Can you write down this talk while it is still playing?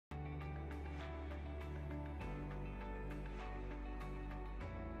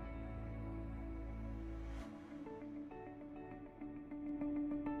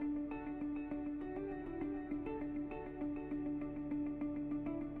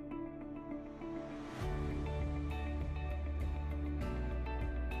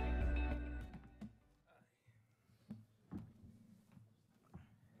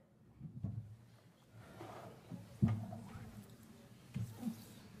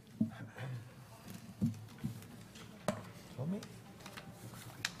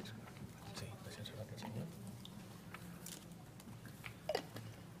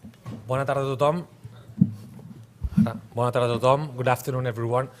Bona tarda a tothom. Bona tarda a tothom. Good afternoon,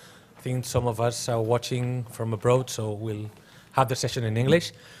 everyone. I think some of us are watching from abroad, so we'll have the session in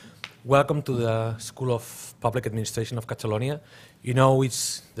English. Welcome to the School of Public Administration of Catalonia. You know,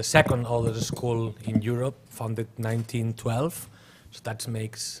 it's the second oldest school in Europe, founded 1912, so that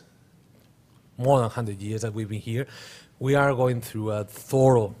makes more than 100 years that we've been here. We are going through a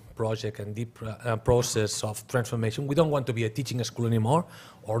thorough project and deep process of transformation. We don't want to be a teaching school anymore,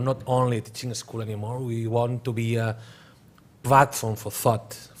 or not only a teaching school anymore. We want to be a platform for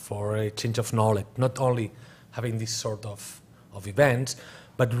thought, for a change of knowledge, not only having this sort of events,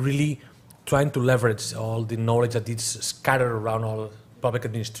 but really trying to leverage all the knowledge that is scattered around all public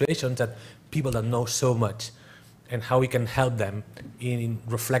administrations, that people that know so much, and how we can help them in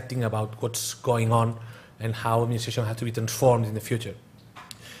reflecting about what's going on and how administration has to be transformed in the future.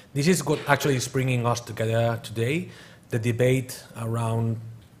 This is what actually is bringing us together today, the debate around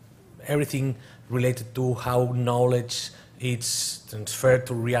everything related to how knowledge is transferred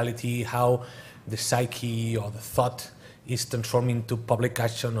to reality, how the psyche or the thought is transforming to public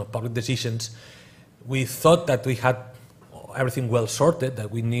action or public decisions. We thought that we had everything well sorted,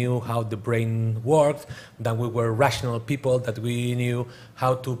 that we knew how the brain worked, that we were rational people, that we knew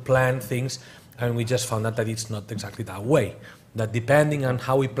how to plan things, and we just found out that it's not exactly that way. That depending on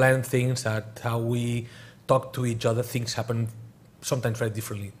how we plan things, that how we talk to each other, things happen sometimes very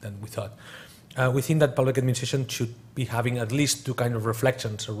differently than we thought. We think that public administration should be having at least two kind of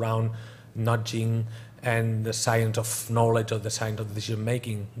reflections around nudging and the science of knowledge or the science of decision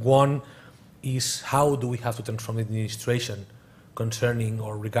making. One is how do we have to transform the administration concerning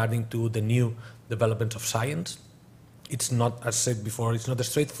or regarding to the new developments of science. It's not, as said before, it's not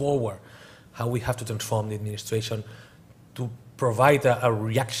straightforward how we have to transform the administration to provide a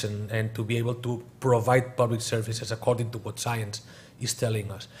reaction and to be able to provide public services according to what science is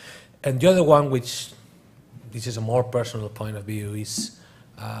telling us. And the other one, which this is a more personal point of view, is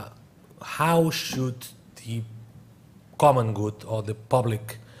how should the common good or the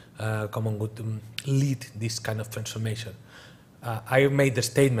public common good lead this kind of transformation? I made the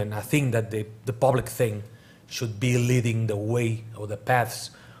statement, I think that the public thing should be leading the way or the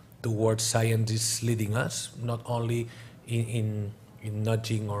paths towards science is leading us, not only in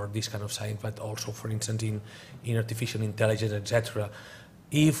nudging or this kind of science, but also, for instance, in artificial intelligence, etc.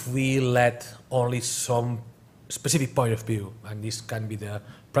 If we let only some specific point of view, and this can be the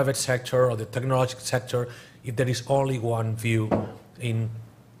private sector or the technological sector, if there is only one view in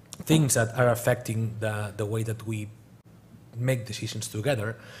things that are affecting the way that we make decisions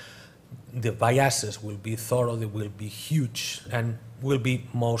together, the biases will be thorough, they will be huge, and will be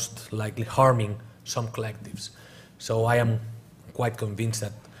most likely harming some collectives. So I am quite convinced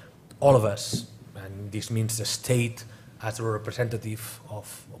that all of us, and this means the state as a representative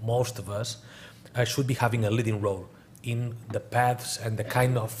of most of us, should be having a leading role in the paths and the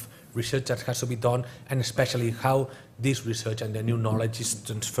kind of research that has to be done, and especially how this research and the new knowledge is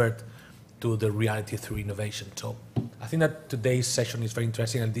transferred to the reality through innovation. So I think that today's session is very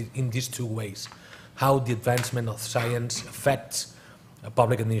interesting in these two ways: how the advancement of science affects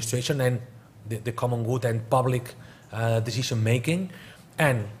public administration and the common good and public decision making,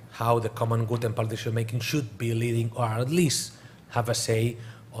 and how the common good and public decision making should be leading, or at least have a say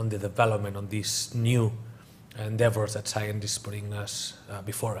on the development of these new endeavors that science is putting us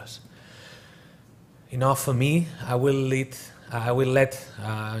before us. Enough for me. I will let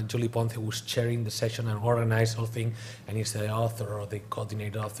Juli Ponce, who's chairing the session and organize the whole thing, and is the author or the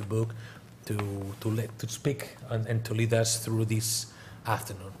coordinator of the book, to speak and to lead us through this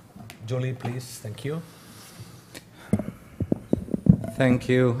afternoon. Juli, please. Thank you. Thank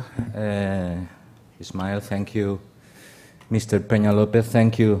you, Ismael. Thank you, Mr. Peña-López.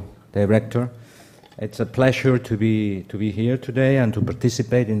 Thank you, Director. It's a pleasure to be here today and to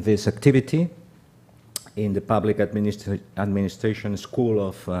participate in this activity in the Public Administration School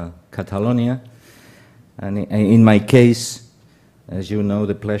of Catalonia. And in my case, as you know,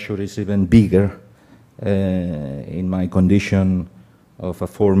 the pleasure is even bigger in my condition of a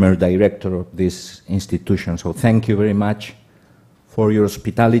former director of this institution. So thank you very much for your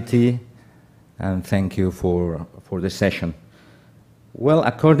hospitality, and thank you for the session. Well,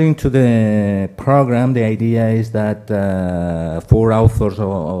 according to the program, the idea is that 4 authors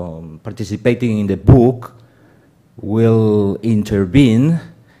participating in the book will intervene,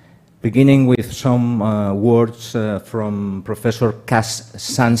 beginning with some words from Professor Cass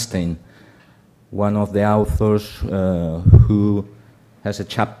Sunstein, one of the authors who has a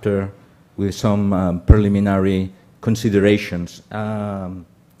chapter with some preliminary considerations.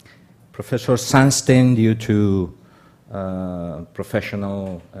 Professor Sunstein, due to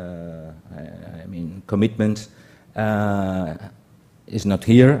professional, commitments, is not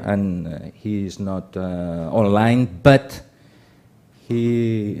here, and he is not online, but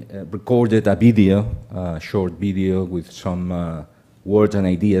he recorded a video, a short video with some words and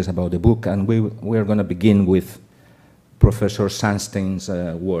ideas about the book, and we are going to begin with Professor Sunstein's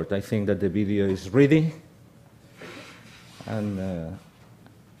word. I think that the video is ready, and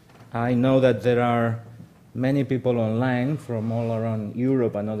I know that there are many people online from all around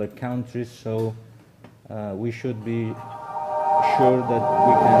Europe and other countries, so we should be sure that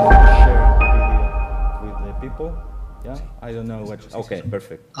we can share the video with the people. Yeah, I don't know what. Okay,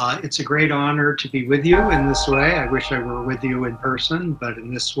 perfect. It's a great honor to be with you in this way. I wish I were with you in person, but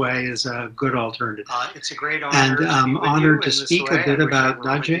in this way is a good alternative. It's a great honor. And I'm honored to speak a bit about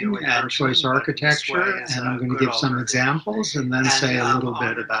nudging and choice architecture, and I'm going to give some examples and then say a little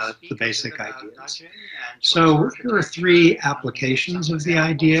bit about the basic ideas. So here are 3 applications of the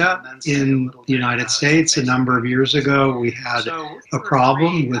idea. In the United States, a number of years ago, we had a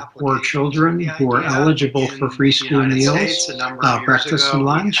problem with poor children who were eligible for free school meals, breakfast and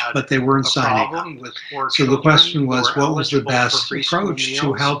lunch, but they weren't signing up. So the question was, what was the best approach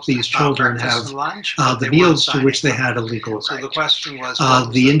to help these children have the meals to which they had a legal right?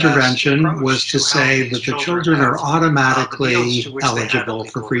 The intervention was to say that the children are automatically eligible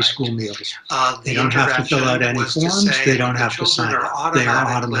for free school meals. They don't have to fill out any forms, they don't have to sign up. They are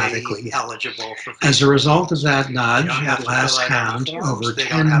automatically eligible. As a result of that nudge, at last count, over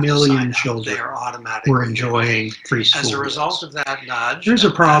 10 million children were enjoying free school. As a result of that nudge, there's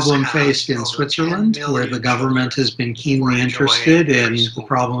a problem faced in Switzerland where the government has been keenly interested in the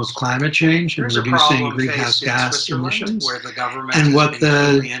problem of climate change and reducing greenhouse gas emissions. And what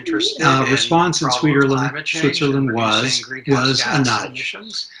the response in Switzerland was a nudge.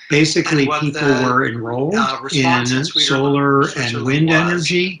 Basically, people were enrolled in solar and wind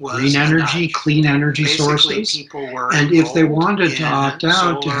energy, green energy, clean energy sources. And if they wanted to opt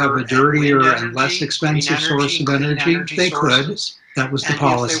out to have a dirtier and less expensive source of energy, they could. That was the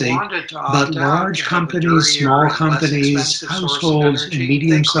policy. But large companies, small companies, households, and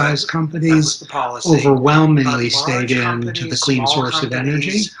medium-sized companies overwhelmingly stayed in to the clean source of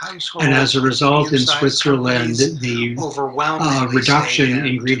energy. And as a result, in Switzerland, the reduction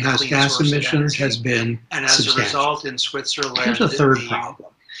in greenhouse gas emissions has been substantial. Here's a third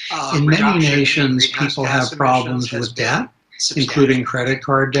problem. In many nations, people have problems with debt, including credit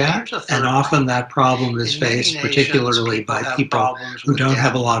card debt, and often that problem is faced particularly by people who don't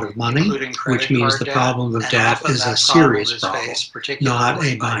have a lot of money, which means the problem of debt is a serious problem, not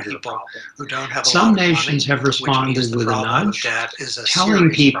a minor problem. Some nations have responded with a nudge, telling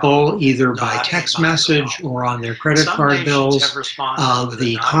people either by text message or on their credit card bills of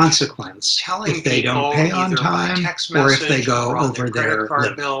the consequence if they don't pay on time or if they go over their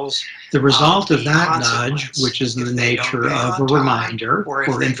limit. The result of that nudge, which is in the nature of a reminder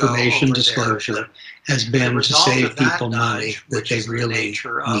or information disclosure, has been to save people money that they really need.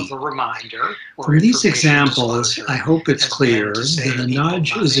 From these examples, I hope it's clear that a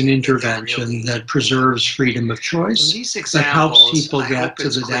nudge is an intervention that preserves freedom of choice, that helps people get to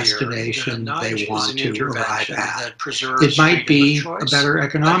the destination they want to arrive at. It might be a better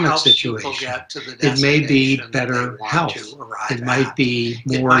economic situation. It may be better health. It might be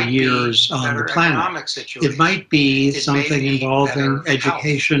more years on the planet. It might be something involving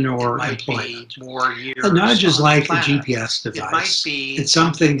education or employment. A nudge is like a GPS device. It's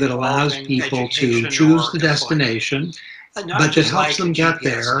something that allows people to choose the destination, but it helps them get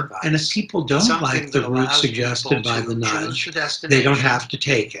there, and if people don't like the route suggested by the nudge, they don't have to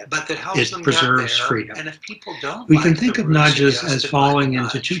take it. It preserves freedom. We can think of nudges as falling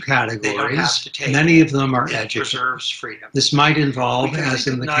into 2 categories. Many of them are educative. This might involve, as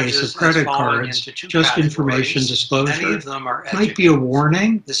in the case of credit cards, just information disclosure. It might be a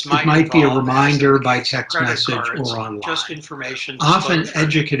warning. It might be a reminder by text message or online. Often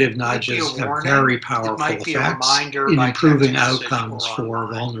educative nudges have very powerful effects in improving outcomes for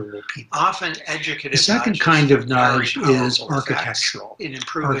vulnerable people. The second kind of nudge is architectural.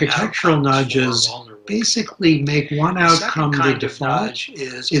 Architectural nudges basically make one outcome the default.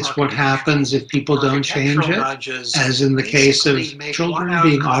 It's what happens if people don't change it, as in the case of children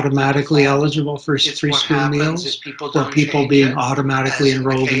being automatically eligible for free school meals, or people being automatically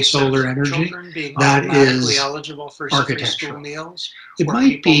enrolled in solar energy. That is architectural. It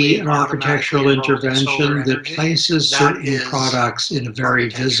might be an architectural intervention that places certain products in a very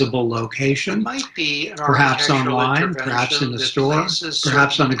visible location, perhaps online, perhaps in a store,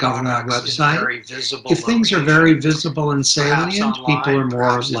 perhaps on a government website. If things are very visible and salient, people are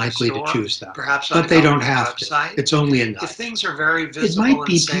more likely to choose them. But they don't have to. It's only a nudge. If things are very visible, it might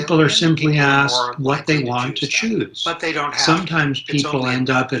be people are simply asked what they likely to want to choose. but they don't have Sometimes to. It's people only a end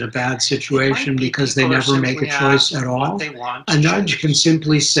up in a bad situation be because they people are never make a simply choice asked at what all. they want A to nudge choose. can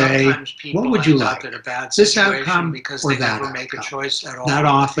simply say, Sometimes people what would you end up like? in a bad This situation outcome because or they that never make a outcome? choice at all. That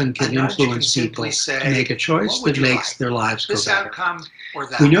often can A nudge can influence people simply say, to make a choice what would that you makes like? their lives go This better. outcome or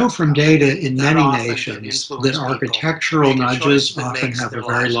that We know outcome. from data in That many often can nations influence that people architectural to make a choice nudges that often makes have a their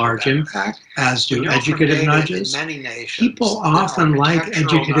very lives go large better. impact, as We do know from educative data nudges. in many nations People that often like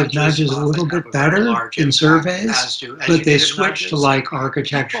architectural educative nudges a often little have bit a very better large in impact, surveys, as do but they educative switch to nudges. like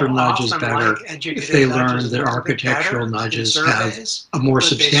architectural People nudges often better like educative if they nudges learn a that little bit architectural better in nudges have surveys, a more but they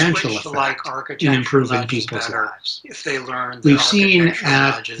substantial switch to effect like in architectural improving nudges people's better lives. if they learn that We've seen architectural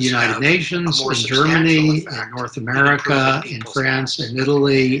at nudges the United have Nations, a more in substantial Germany, effect in North in America, improving in people's France, lives. in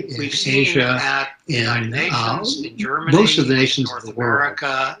Italy, in We've seen Asia, at the United in Nations, in Germany, most of the nations in of North the world,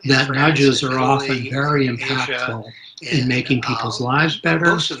 America, in that France, nudges in are Italy, often very in Asia, impactful in making people's lives better,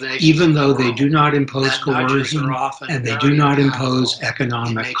 most of the nations even of the though they world, do not impose that nudges coercion are often and they very do not impactful impose in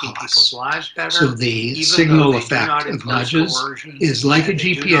economic making people's costs. lives better. So the Even signal though they do effect not of impose nudges coercion is like a and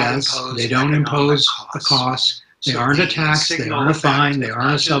they do not GPS. impose They don't economic impose a costs. cost. They So aren't a the tax, they signal aren't a effect fine, they of aren't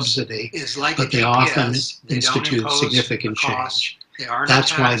a nudges subsidy, is like but a they often GPS. They don't institute impose significant a cost. change. They aren't a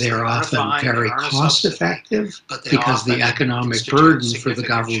That's why tax, they are aren't a often fine, they very aren't a cost subsidy, effective but they because the often economic institute burden for the significant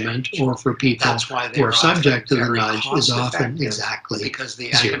government change. or for people That's why who they are are subject to often the very nudge is often cost-effective, exactly because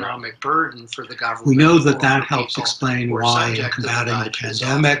the zero. economic burden for the government. We know that or that for helps people explain who are why in subject to the combating the nudge is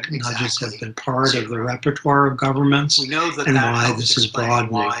pandemic, often nudges have exactly been part of the zero. repertoire of governments We know that and that why helps this is explain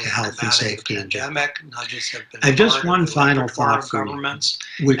broadening why to health and combating safety the in general. pandemic, nudges have been I have just part one of the final repertoire thought of for you, governments,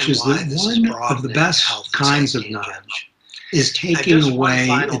 which and is why that this is one of the broadening to best health and kinds of safety in nudge general. is I have taking just one away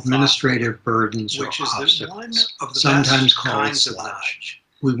final thought for you, administrative burdens or which is that one obstacles, of the sometimes best called kinds of sludge. nudge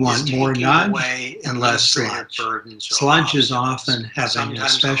We is want more taking nudge away and less administrative sludge. burdens or Sludge is obstacles, often having an sometimes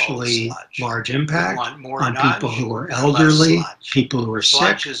called especially sludge. large We impact want more on nudge people who are and less elderly, sludge. people who are sick,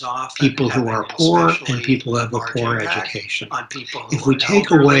 Sludge is often people who having are an poor, and especially people who have a large poor impact education. on people who If we are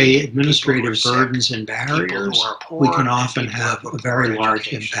take elderly, away people who administrative are sick, burdens and people who barriers, are poor, we can and often people have with a a very poor large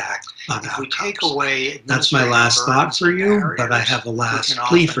education. impact on If we take outcomes. away That's my administrative last thought burdens for and you, but I barriers, have a we last can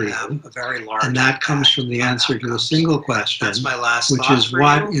plea often for have you, a very large and that comes impact from the on answer to a outcomes. single question, That's my last which thought is for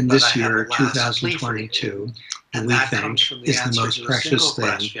what you, in but this I have year, a last plea for you, 2022, do and we that think comes from the is the answer most to a precious single thing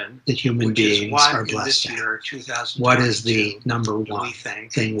question, that human which is beings what are in blessed this to have? year, 2022, What is the number do one we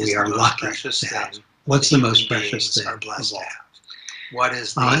think thing is we the are most lucky precious to have? thing What's that the most human precious beings thing are blessed of all? to have? What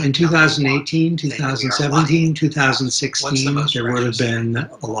is the In number 2018, one thing we are 2017, lucky to have? What's the 2016, most there would have precious thing been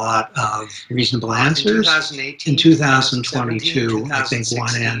of a all? lot of reasonable In answers. 2018, In 2022, I think one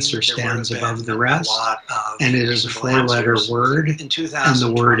 2017, answer there would have stands above been the a rest, lot of and it is a reasonable four-letter answers. word, In and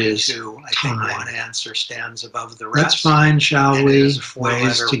the word is 2022, I think time. one answer stands above the Let's rest, find, shall and it we, is a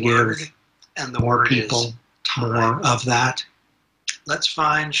ways four-letter to word, give and the more word people is more time. of that. Let's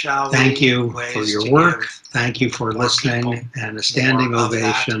find, shall we, Thank you ways for your to work. give Thank you for more listening, people and a standing more of that.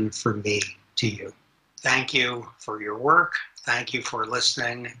 ovation from me to you. Thank you for your work. Thank you for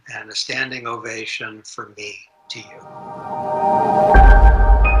listening, and a standing ovation from me to you.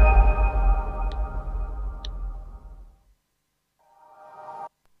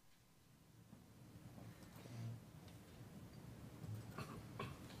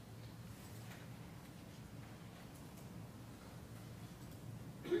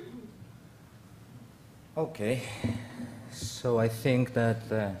 Okay, so I think that,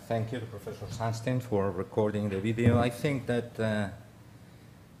 thank you to Professor Sunstein for recording the video. I think that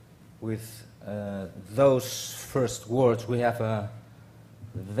with those first words, we have a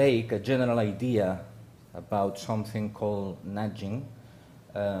general idea about something called nudging.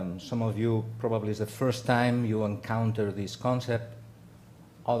 Some of you probably is the first time you encounter this concept.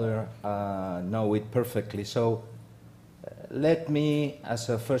 Others know it perfectly. So let me, as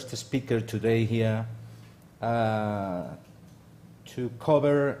a first speaker today here, to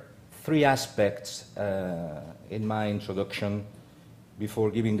cover three aspects in my introduction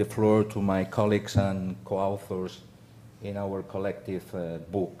before giving the floor to my colleagues and co-authors in our collective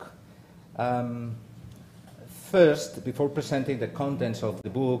book. First, before presenting the contents of the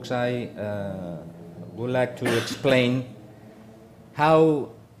books, I would like to explain how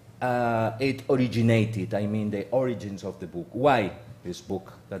it originated, I mean the origins of the book. Why this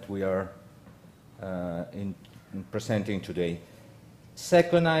book that we are in presenting today.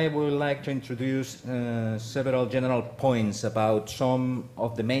 Second, I would like to introduce several general points about some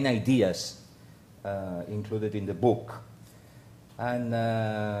of the main ideas included in the book. And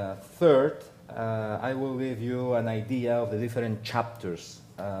third, I will give you an idea of the different chapters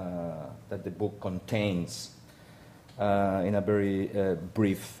that the book contains in a very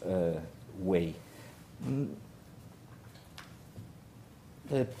brief way.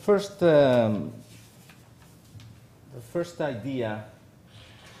 The first idea,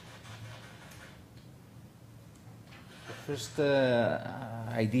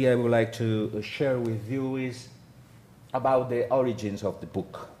 I would like to share with you is about the origins of the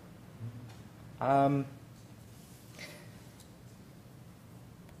book.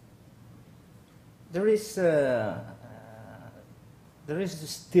 There is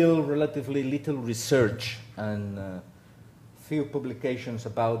still relatively little research and few publications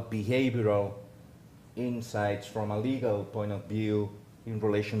about behavioral insights from a legal point of view in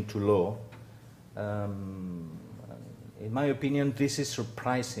relation to law. In my opinion, this is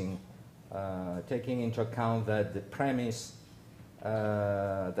surprising, taking into account that the premise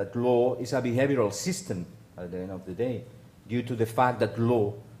that law is a behavioral system at the end of the day, due to the fact that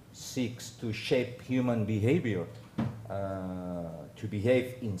law seeks to shape human behavior to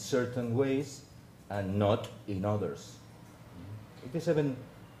behave in certain ways and not in others. It is even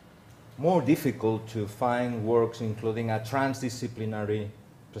more difficult to find works including a transdisciplinary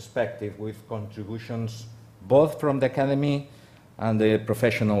perspective with contributions both from the academy and the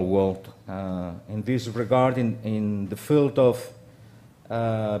professional world. In this regard, in the field of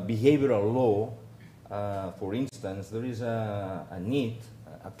behavioral law, for instance, there is a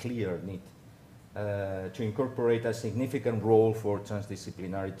clear need to incorporate a significant role for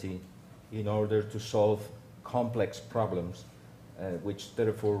transdisciplinarity in order to solve complex problems, which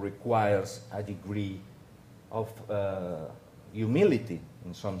therefore requires a degree of humility,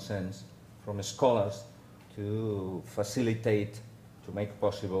 in some sense, from scholars to facilitate, to make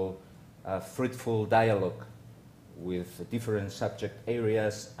possible a fruitful dialogue with different subject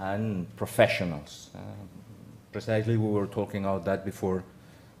areas and professionals. Precisely, we were talking about that before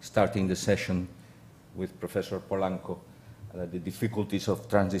starting the session with Professor Polanco, the difficulties of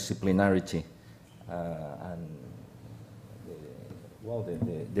transdisciplinarity and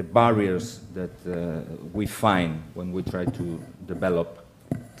the barriers that we find when we try to develop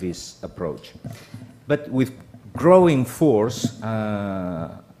this approach. But with growing force,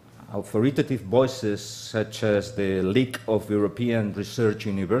 authoritative voices such as the League of European Research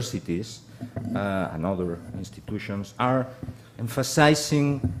Universities and other institutions are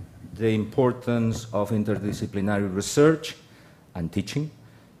emphasizing the importance of interdisciplinary research and teaching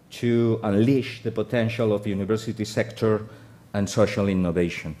to unleash the potential of the university sector and social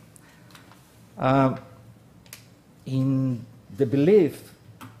innovation. In the belief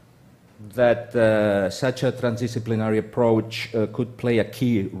that such a transdisciplinary approach could play a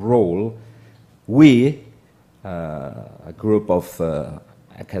key role, we, a group of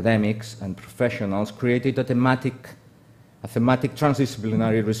academics and professionals, created a thematic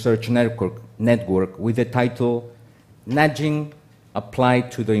transdisciplinary research network with the title Nudging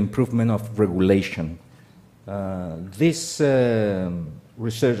Applied to the Improvement of Regulation. This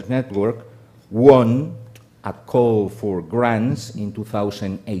research network won a call for grants in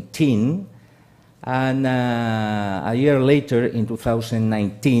 2018, and a year later, in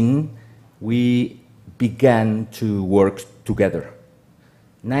 2019, we began to work together.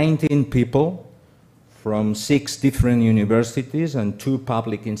 19 people from 6 different universities and 2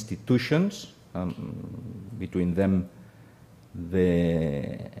 public institutions, between them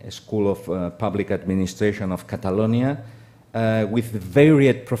the School of Public Administration of Catalonia, with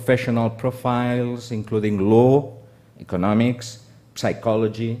varied professional profiles, including law, economics,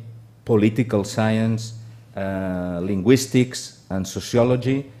 psychology, political science, linguistics, and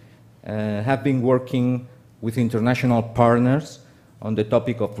sociology, have been working with international partners on the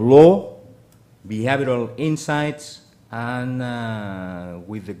topic of law, behavioral insights, and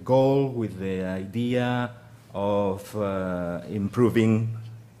with the goal, with the idea of improving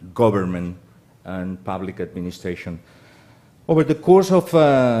government and public administration. Over the course of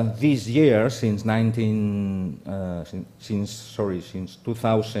this year, since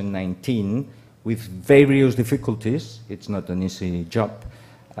 2019, with various difficulties, it's not an easy job,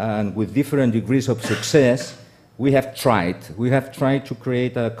 and with different degrees of success, we have tried to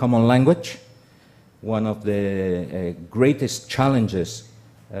create a common language. One of the greatest challenges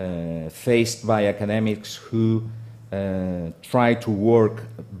faced by academics who try to work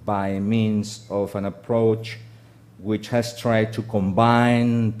by means of an approach which has tried to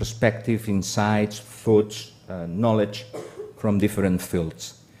combine perspective, insights, thoughts, knowledge from different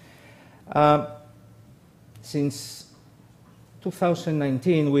fields. Since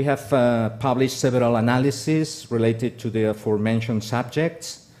 2019, we have published several analyses related to the aforementioned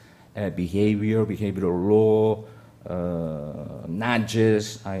subjects, behavior, behavioral law,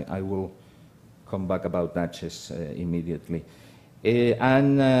 nudges. I will come back about nudges immediately.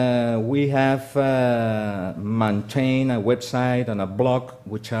 And we have maintained a website and a blog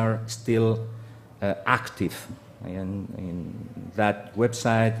which are still active. And in that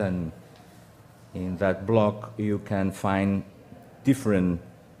website and in that blog you can find different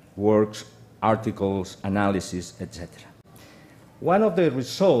works, articles, analysis, etc. One of the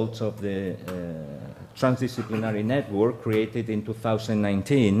results of the transdisciplinary network created in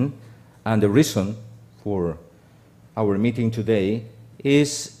 2019, and the reason for our meeting today,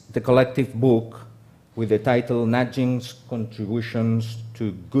 is the collective book with the title Nudging's Contributions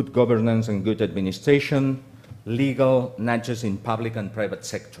to Good Governance and Good Administration, Legal Nudges in Public and Private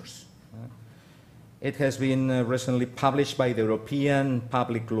Sectors. It has been recently published by the European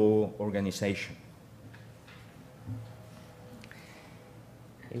Public Law Organization.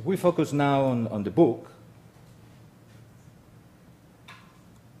 If we focus now on the book,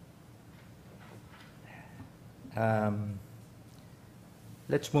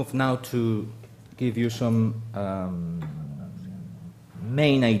 let's move now to give you some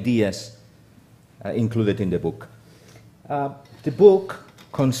main ideas included in the book. The book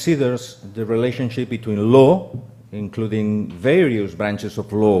considers the relationship between law, including various branches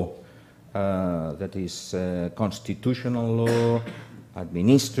of law, that is constitutional law,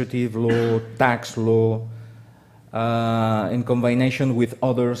 administrative law, tax law, in combination with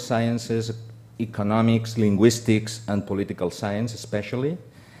other sciences, economics, linguistics, and political science especially,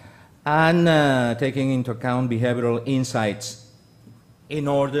 and taking into account behavioral insights in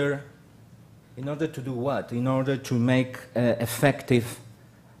order to do what? In order to make effective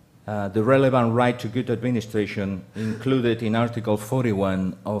the relevant right to good administration included in Article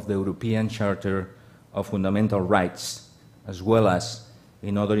 41 of the European Charter of Fundamental Rights, as well as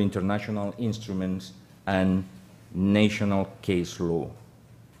in other international instruments and national case law.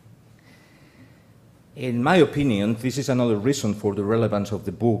 In my opinion, this is another reason for the relevance of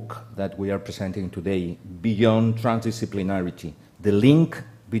the book that we are presenting today, beyond transdisciplinarity, the link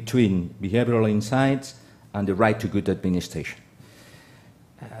between behavioral insights and the right to good administration.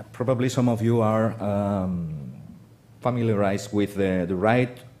 Probably some of you are familiarized with the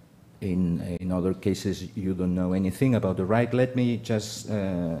right. In other cases, you don't know anything about the right. Let me just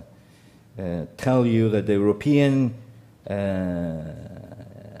tell you that the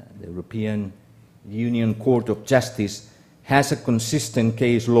European Union Court of Justice has a consistent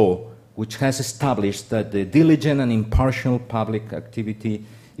case law which has established that the diligent and impartial public activity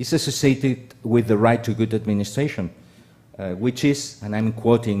is associated with the right to good administration, which is, and I'm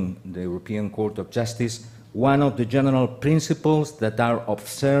quoting the European Court of Justice, one of the general principles that are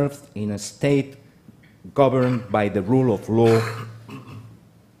observed in a state governed by the rule of law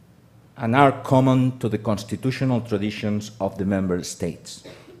and are common to the constitutional traditions of the member states.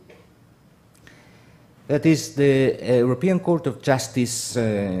 That is, the European Court of Justice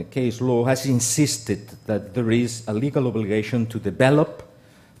case law has insisted that there is a legal obligation to develop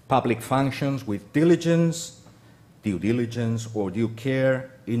public functions with diligence, due diligence, or due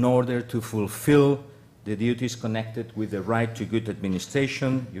care in order to fulfill the duties connected with the right to good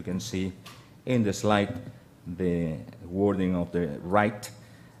administration. You can see in the slide the wording of the right.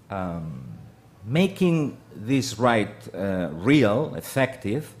 Making this right real,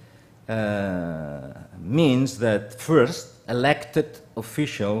 effective, means that first, elected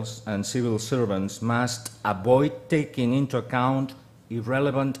officials and civil servants must avoid taking into account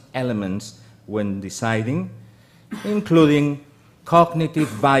irrelevant elements when deciding, including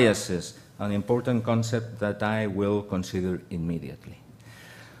cognitive biases, an important concept that I will consider immediately.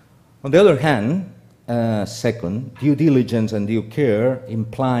 On the other hand, second, due diligence and due care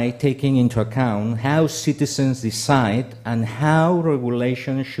imply taking into account how citizens decide and how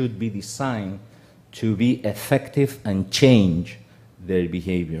regulation should be designed to be effective and change their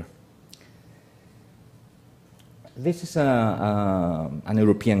behavior. This is an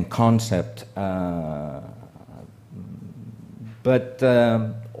European concept, but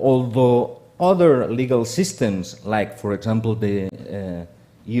although other legal systems, like for example the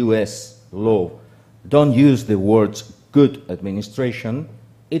US law, don't use the words good administration,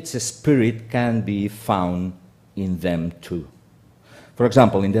 its spirit can be found in them too. For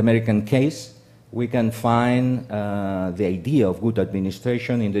example, in the American case, we can find the idea of good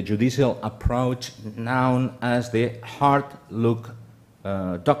administration in the judicial approach known as the hard look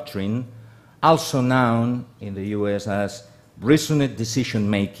doctrine, also known in the US as reasoned decision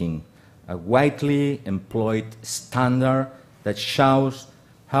making, a widely employed standard that shows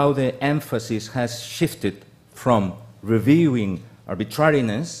how the emphasis has shifted from reviewing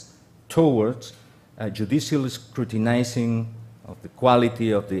arbitrariness towards a judicial scrutinizing of the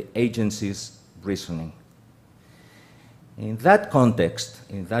quality of the agency's reasoning. In that context,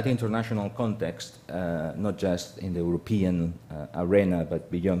 in that international context, not just in the European arena, but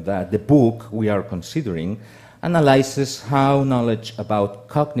beyond that, the book we are considering analyzes how knowledge about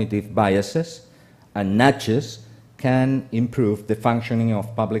cognitive biases and nudges can improve the functioning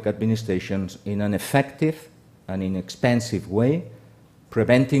of public administrations in an effective and inexpensive way,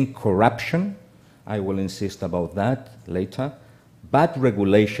 preventing corruption, I will insist about that later, bad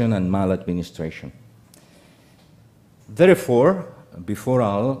regulation and maladministration. Therefore, before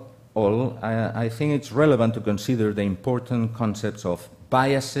all, I think it's relevant to consider the important concepts of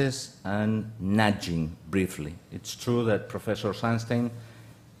biases and nudging briefly. It's true that Professor Sunstein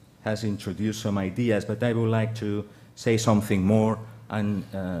has introduced some ideas, but I would like to say something more and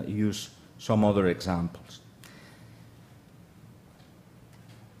use some other examples.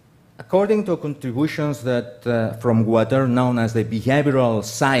 According to contributions that, from what are known as the behavioral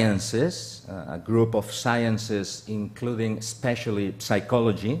sciences, a group of sciences including especially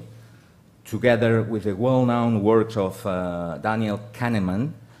psychology, together with the well-known works of Daniel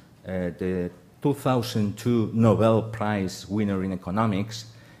Kahneman, the 2002 Nobel Prize winner in economics,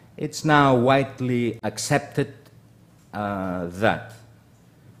 it's now widely accepted that,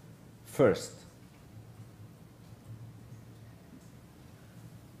 first,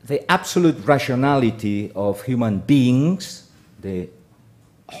 the absolute rationality of human beings, the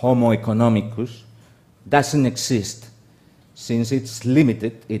Homo economicus, doesn't exist, since it is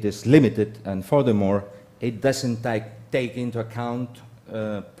limited, and furthermore, it doesn't take into account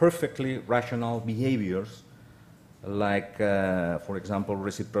perfectly rational behaviors like, for example,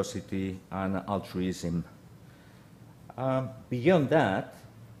 reciprocity and altruism. Beyond that,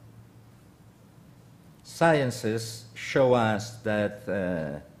 sciences show us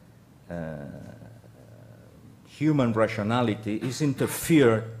that human rationality is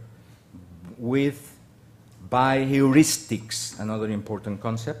interfered with by heuristics and other important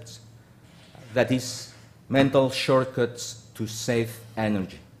concepts, that is, mental shortcuts to save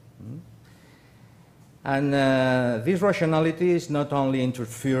energy. And this rationality is not only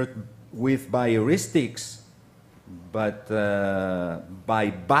interfered with by heuristics, but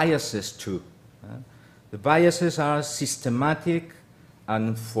by biases too. The biases are systematic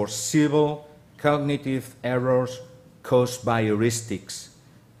and foreseeable cognitive errors caused by heuristics,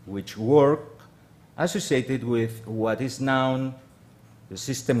 which work associated with what is known the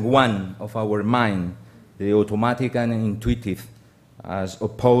system 1 of our mind, the automatic and intuitive, as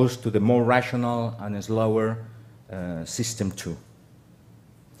opposed to the more rational and slower system 2.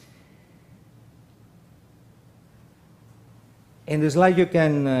 In the slide you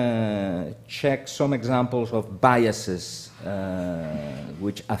can check some examples of biases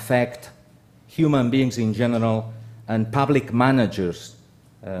which affect human beings in general and public managers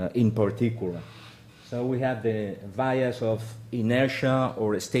in particular. So we have the bias of inertia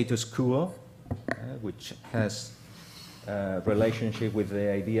or status quo, which has a relationship with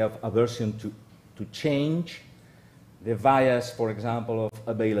the idea of aversion to change. The bias, for example, of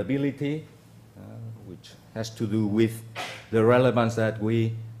availability, which has to do with the relevance that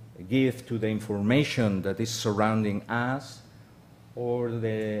we give to the information that is surrounding us, or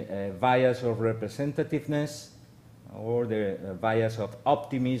the bias of representativeness, or the bias of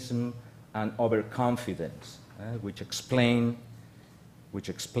optimism and overconfidence, which explains,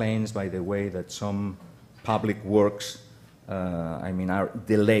 by the way, that some public works, are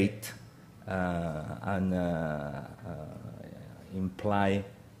delayed and imply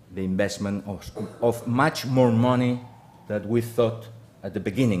the investment of much more money than we thought at the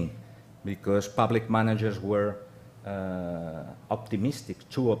beginning, because public managers were optimistic,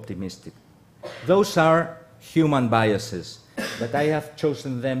 too optimistic. Those are human biases, but I have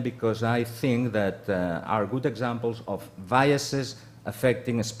chosen them because I think that are good examples of biases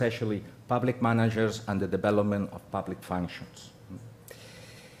affecting especially public managers and the development of public functions.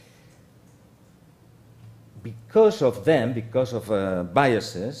 Because of them, because of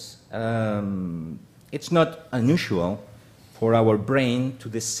biases, it's not unusual for our brain to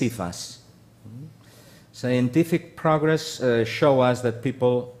deceive us. Scientific progress shows us that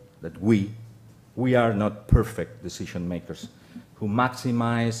we are not perfect decision makers who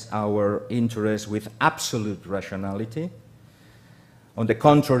maximize our interests with absolute rationality. On the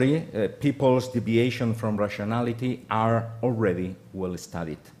contrary, people's deviation from rationality are already well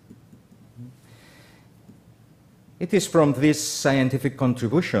studied. It is from these scientific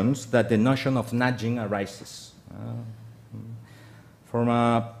contributions that the notion of nudging arises. From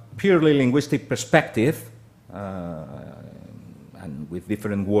a purely linguistic perspective, and with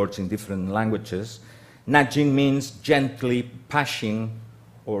different words in different languages. Nudging means gently pushing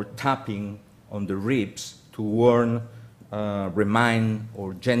or tapping on the ribs to warn, remind,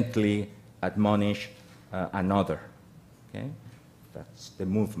 or gently admonish another. Okay? That's the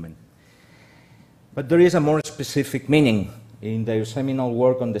movement. But there is a more specific meaning. In their seminal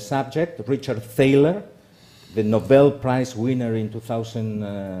work on the subject, Richard Thaler, the Nobel Prize winner in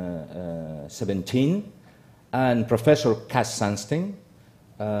 2017, and Professor Cass Sunstein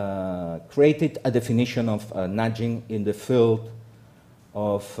created a definition of nudging in the field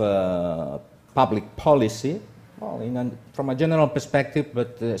of public policy, well, from a general perspective,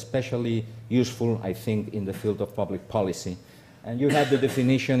 but especially useful, I think, in the field of public policy. And you have the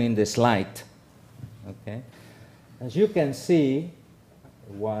definition in the slide. Okay. As you can see,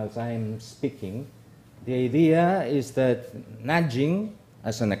 whilst I'm speaking, the idea is that nudging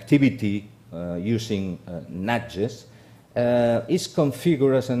as an activity using nudges is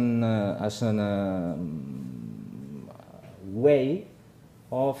configured as a way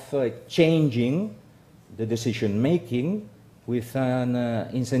of changing the decision-making with an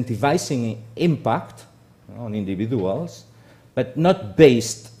incentivizing impact on individuals, but not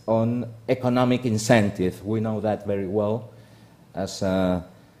based on economic incentive. We know that very well as a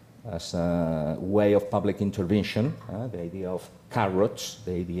way of public intervention, the idea of carrots,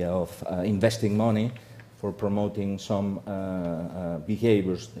 the idea of investing money for promoting some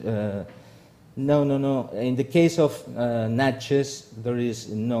behaviors. No. In the case of nudges, there is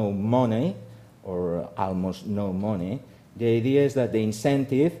no money, or almost no money. The idea is that the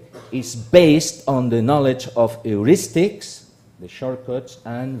incentive is based on the knowledge of heuristics, the shortcuts,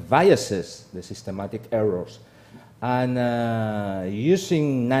 and biases, the systematic errors. And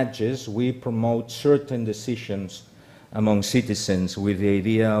using nudges, we promote certain decisions among citizens with the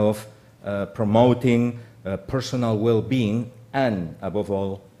idea of promoting personal well-being and, above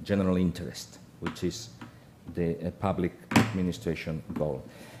all, general interest, which is the public administration goal.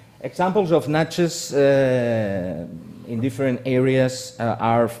 Examples of nudges in different areas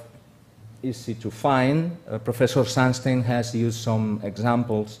are easy to find. Professor Sunstein has used some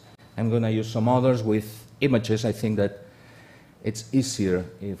examples. I'm going to use some others with images. I think that it's easier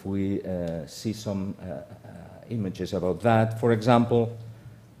if we see some images about that. For example,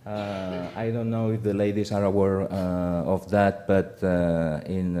 I don't know if the ladies are aware of that, but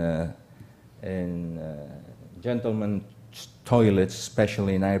in gentlemen's toilets,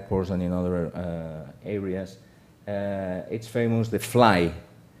 especially in airports and in other areas, it's famous, the fly.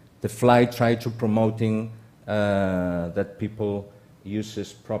 The fly tried to promoting that people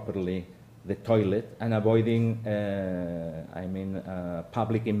uses properly the toilet and avoiding,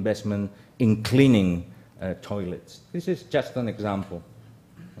 public investment in cleaning toilets. This is just an example.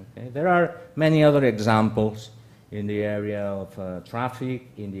 Okay? There are many other examples in the area of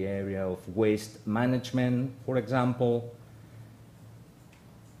traffic, in the area of waste management, for example.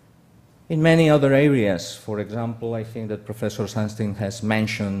 In many other areas, for example, I think that Professor Sunstein has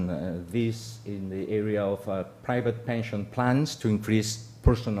mentioned this in the area of private pension plans to increase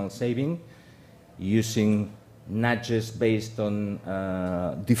personal saving, using nudges based on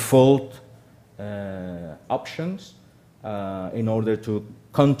default options in order to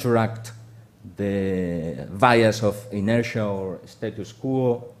counteract the bias of inertia or status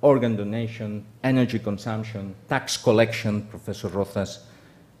quo, organ donation, energy consumption, tax collection. Professor Rozas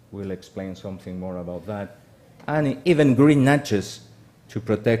will explain something more about that, and even green nudges to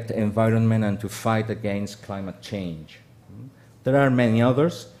protect the environment and to fight against climate change. There are many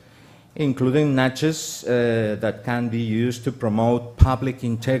others, including nudges that can be used to promote public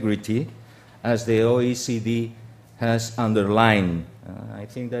integrity, as the OECD has underlined. I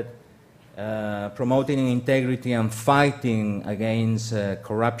think that promoting integrity and fighting against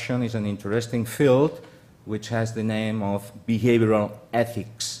corruption is an interesting field, which has the name of behavioral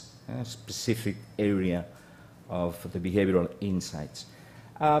ethics, a specific area of the behavioral insights.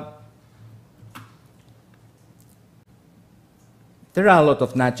 There are a lot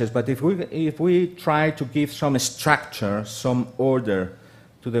of nudges, but if we try to give some structure, some order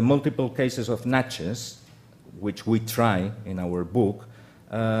to the multiple cases of nudges, which we try in our book,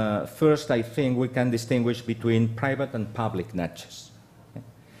 first I think we can distinguish between private and public nudges. Okay?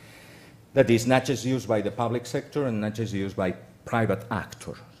 That is, nudges used by the public sector and nudges used by private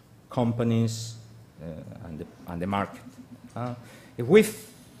actors, companies, and the market. If we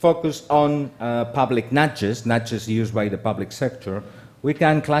focus on public nudges, nudges used by the public sector, we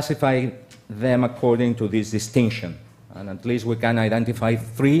can classify them according to this distinction. And at least we can identify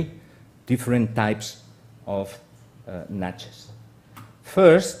 3 different types of nudges.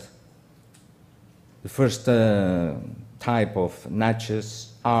 First, the first type of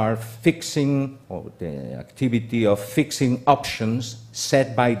nudges are fixing, or the activity of fixing options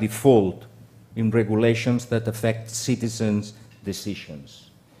set by default in regulations that affect citizens' decisions.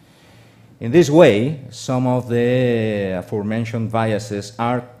 In this way, some of the aforementioned biases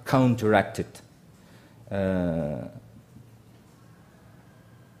are counteracted.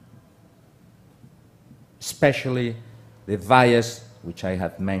 Especially the bias, which I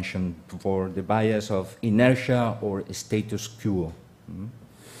have mentioned before, the bias of inertia or status quo.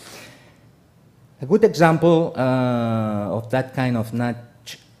 A good example of that kind of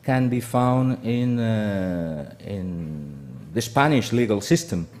nudge can be found in the Spanish legal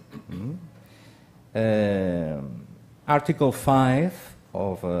system. Article 5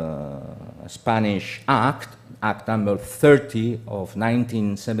 of a Spanish Act, Act number 30 of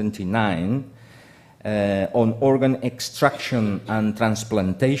 1979, on organ extraction and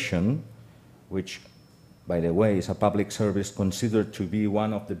transplantation, which, by the way, is a public service considered to be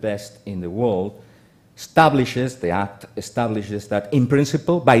one of the best in the world, the Act establishes that, in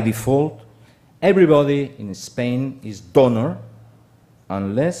principle, by default, everybody in Spain is donor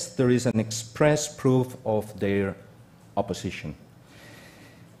unless there is an express proof of their opposition.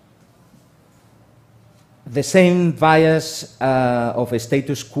 The same bias of a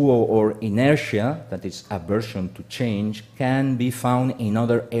status quo or inertia, that is aversion to change, can be found in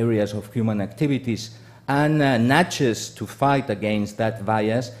other areas of human activities, and nudges to fight against that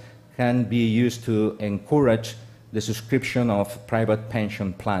bias can be used to encourage the subscription of private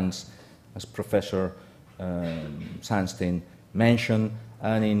pension plans, as Professor Sunstein mentioned.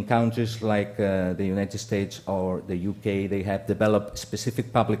 And in countries like the United States or the UK, they have developed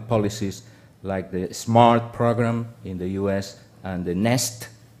specific public policies like the SMART program in the US and the NEST,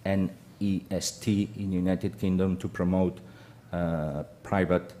 N-E-S-T, in the United Kingdom to promote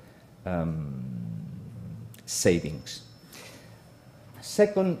private savings.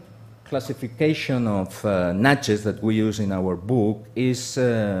 Second classification of nudges that we use in our book is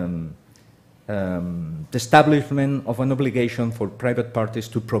the establishment of an obligation for private parties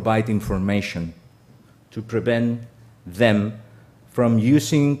to provide information to prevent them from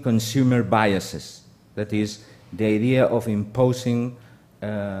using consumer biases. That is, the idea of imposing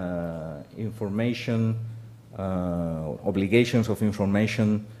information, obligations of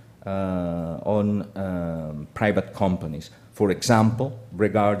information on private companies. For example,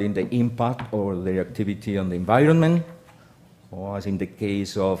 regarding the impact or their activity on the environment, or as in the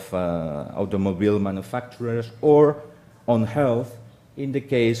case of automobile manufacturers, or on health in the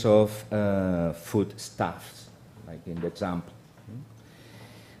case of foodstuffs, like in the example.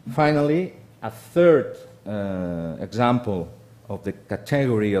 Finally, a third example of the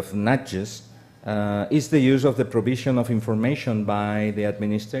category of nudges is the use of the provision of information by the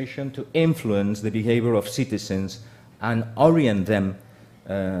administration to influence the behavior of citizens and orient them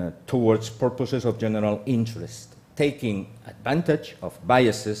towards purposes of general interest, taking advantage of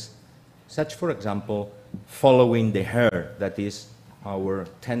biases, such, for example, following the herd, that is, our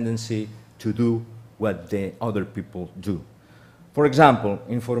tendency to do what the other people do. For example,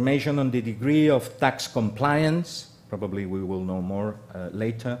 information on the degree of tax compliance, probably we will know more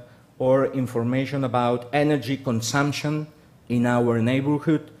later, or information about energy consumption in our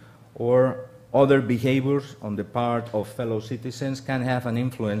neighborhood, or other behaviors on the part of fellow citizens can have an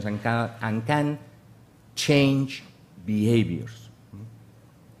influence and can change behaviors.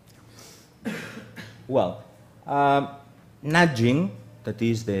 Well, nudging, that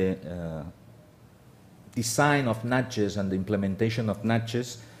is the design of nudges and the implementation of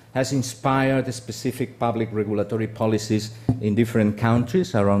nudges, has inspired specific public regulatory policies in different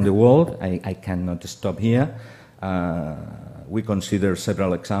countries around the world. I cannot stop here. We consider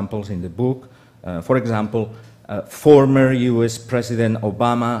several examples in the book. For example, former US President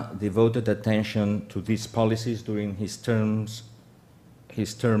Obama devoted attention to these policies during his term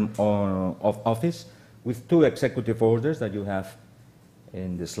of office, with 2 executive orders that you have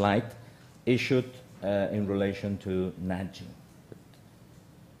in the slide, issued in relation to nudging.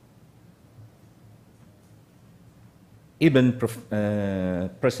 Even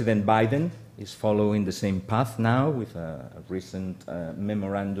President Biden is following the same path now with a recent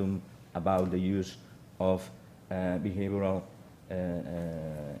memorandum about the use of behavioral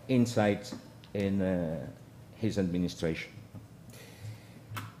insights in his administration.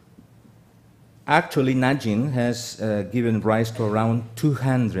 Actually, nudging has given rise to around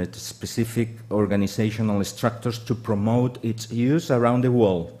 200 specific organizational structures to promote its use around the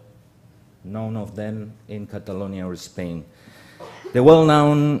world, none of them in Catalonia or Spain. The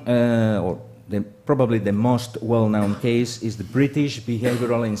well-known, probably the most well-known case is the British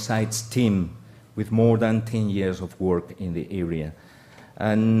Behavioral Insights Team, with more than 10 years of work in the area.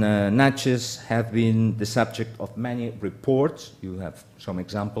 And nudges have been the subject of many reports, you have some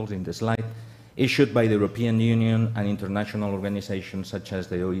examples in the slide, issued by the European Union and international organizations such as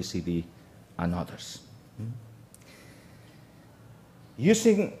the OECD and others.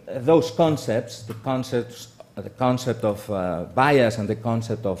 Using those concepts, the concept of bias and the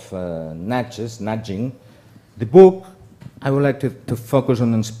concept of nudging, the book, I would like to focus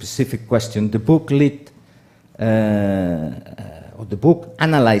on a specific question. The book the book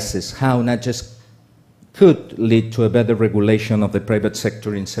analyzes how nudges could lead to a better regulation of the private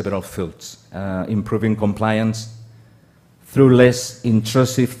sector in several fields, improving compliance through less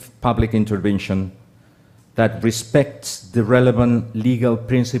intrusive public intervention that respects the relevant legal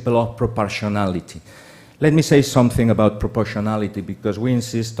principle of proportionality. Let me say something about proportionality, because we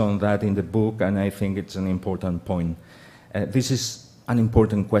insist on that in the book, and I think it's an important point. This is an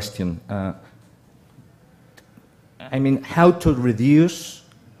important question. I mean, how to reduce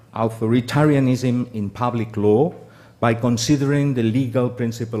authoritarianism in public law by considering the legal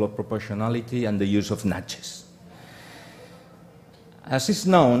principle of proportionality and the use of nudges. As is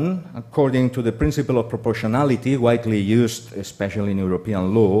known, according to the principle of proportionality, widely used especially in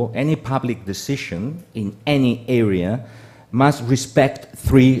European law, any public decision in any area must respect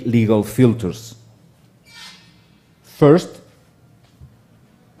three legal filters. First,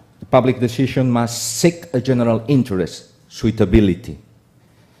 the public decision must seek a general interest, suitability.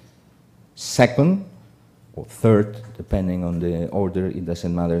 Second, or third, depending on the order, it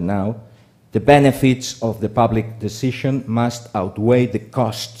doesn't matter now, the benefits of the public decision must outweigh the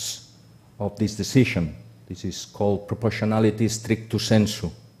costs of this decision. This is called proportionality stricto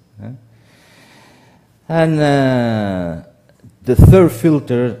sensu. And the third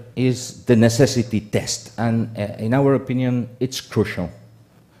filter is the necessity test, and in our opinion, it's crucial.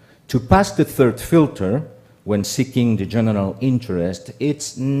 To pass the third filter, when seeking the general interest,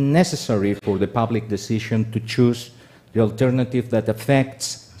 it's necessary for the public decision to choose the alternative that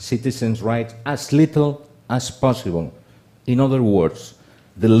affects citizens' rights as little as possible. In other words,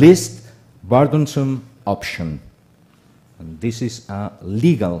 the least burdensome option. And this is a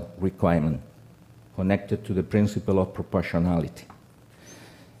legal requirement connected to the principle of proportionality.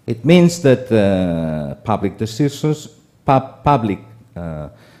 It means that public decisions,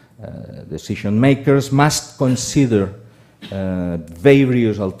 decision makers must consider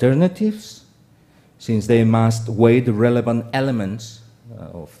various alternatives, since they must weigh the relevant elements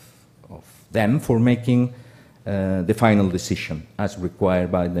of them for making the final decision, as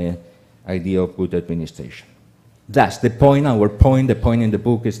required by the idea of good administration. Thus, the point in the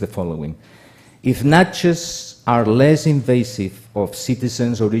book is the following. If nudges are less invasive of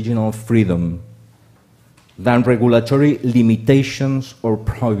citizens' original freedom than regulatory limitations or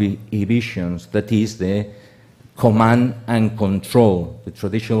prohibitions, that is, the command and control, the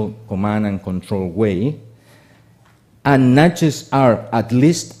traditional command and control way, and nudges are at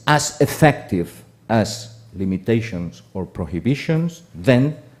least as effective as limitations or prohibitions,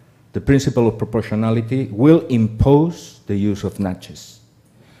 then the principle of proportionality will impose the use of nudges.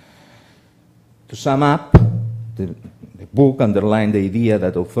 To sum up, the book underlined the idea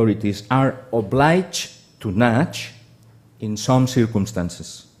that authorities are obliged to nudge in some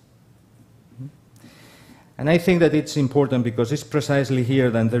circumstances. And I think that it's important because it's precisely here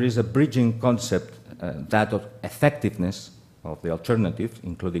that there is a bridging concept, that of effectiveness of the alternative,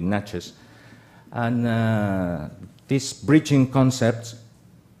 including nudges. And this bridging concept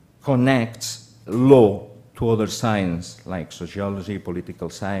connects law to other science, like sociology, political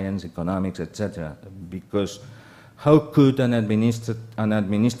science, economics, etc. Because how could an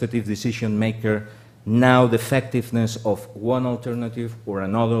administrative decision maker know the effectiveness of one alternative or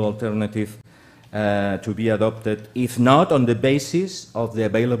another alternative to be adopted, if not on the basis of the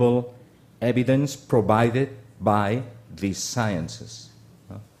available evidence provided by these sciences?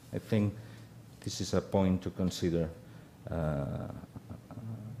 I think this is a point to consider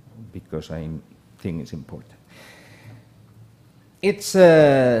because I think it's important. It's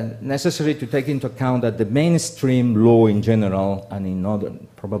necessary to take into account that the mainstream law in general, and in other,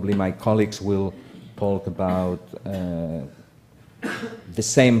 probably my colleagues will talk about the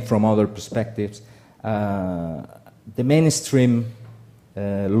same from other perspectives, the mainstream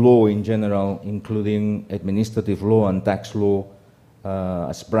law in general, including administrative law and tax law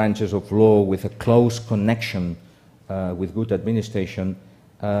as branches of law with a close connection with good administration,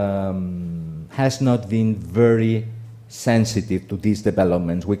 has not been very sensitive to these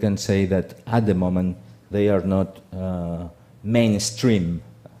developments. We can say that at the moment they are not mainstream,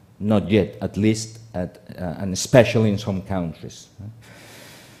 not yet, at least, and especially in some countries.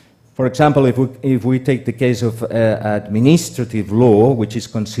 For example, if we take the case of administrative law, which is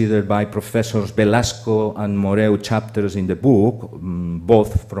considered by Professors Velasco and Moreu chapters in the book,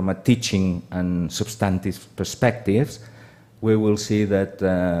 both from a teaching and substantive perspectives, we will see that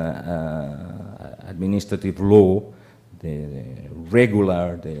administrative law, the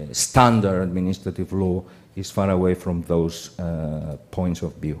regular, the standard administrative law, is far away from those points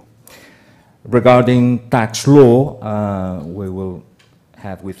of view. Regarding tax law, we will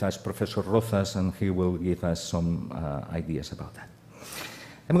have with us Professor Rozas, and he will give us some ideas about that.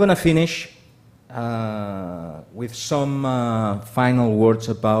 I'm going to finish with some final words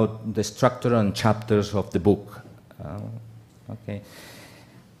about the structure and chapters of the book. Okay.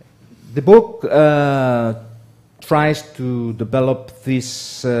 The book tries to develop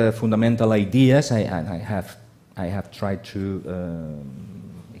these fundamental ideas. I have tried to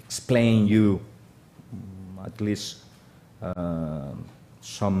explain you at least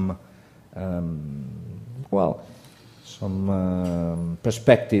some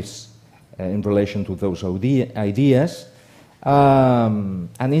perspectives in relation to those ideas, and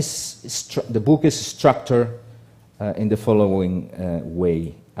the book is structured in the following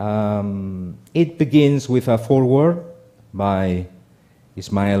way. It begins with a foreword by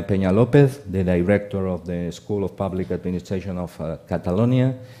Ismael Peña-López, the director of the School of Public Administration of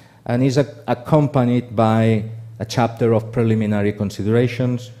Catalonia, and is accompanied by a chapter of preliminary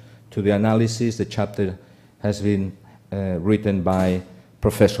considerations to the analysis. The chapter has been written by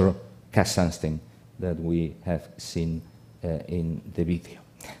Professor Sunstein that we have seen in the video.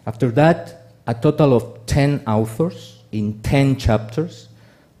 After that, a total of 10 authors in 10 chapters,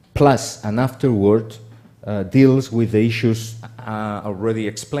 plus an afterword, deals with the issues already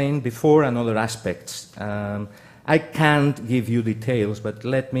explained before and other aspects. I can't give you details, but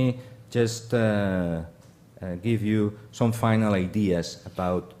let me just give you some final ideas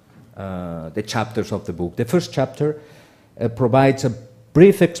about the chapters of the book. The first chapter provides a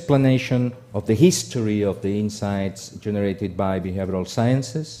brief explanation of the history of the insights generated by behavioral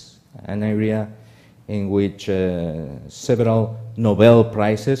sciences, an area in which several Nobel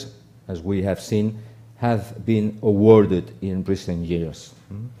Prizes, as we have seen, have been awarded in recent years.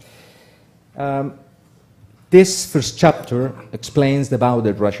 This first chapter explains about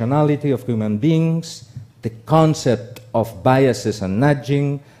the rationality of human beings, the concept of biases and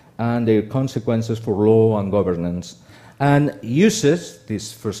nudging, and their consequences for law and governance, and uses,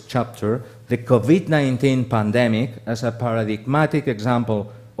 this first chapter, the COVID-19 pandemic as a paradigmatic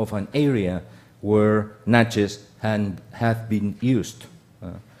example of an area where nudges have been used.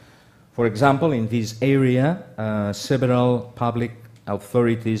 For example, in this area, several public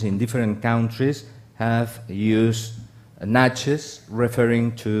authorities in different countries have used nudges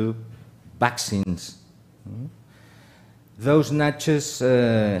referring to vaccines. Those nudges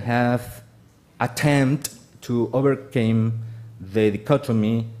have attempted to overcome the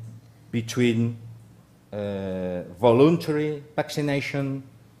dichotomy between voluntary vaccination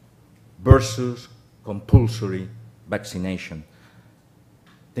versus compulsory vaccination.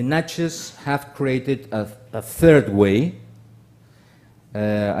 The nudges have created a third way,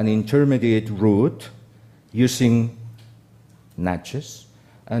 an intermediate route using nudges,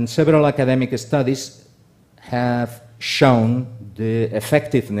 and several academic studies have shown the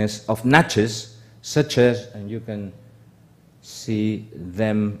effectiveness of nudges, such as, and you can see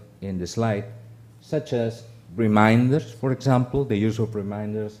them in the slide, such as reminders, for example. The use of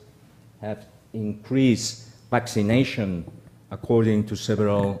reminders have increased vaccination according to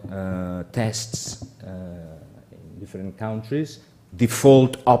several tests in different countries.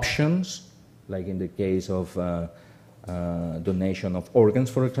 Default options, like in the case of donation of organs,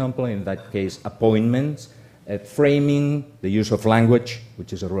 for example, in that case appointments, framing, the use of language,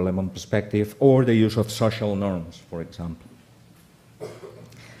 which is a relevant perspective, or the use of social norms, for example.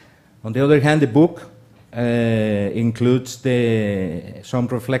 On the other hand, the book includes some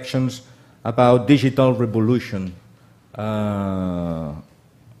reflections about digital revolution,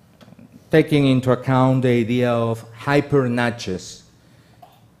 taking into account the idea of hyper-nudges.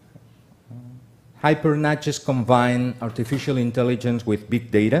 Hyper-nudges combine artificial intelligence with big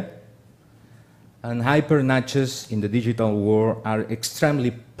data, and hyper-nudges in the digital world are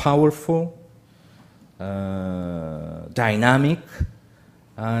extremely powerful, dynamic,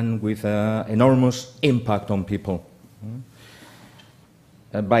 and with enormous impact on people.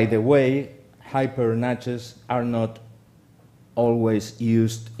 By the way, hyper-nudges are not always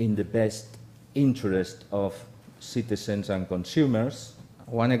used in the best interest of citizens and consumers.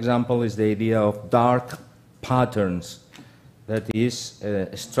 One example is the idea of dark patterns, that is,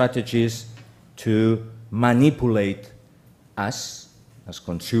 strategies to manipulate us as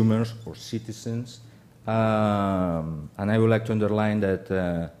consumers or citizens. And I would like to underline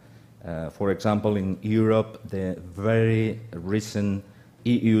that, for example, in Europe, the very recent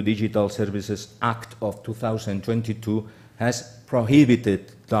EU Digital Services Act of 2022 has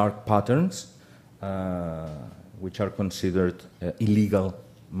prohibited dark patterns, which are considered illegal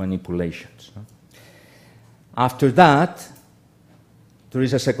manipulations. After that, there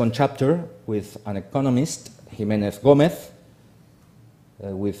is a second chapter with an economist, Jimenez Gomez,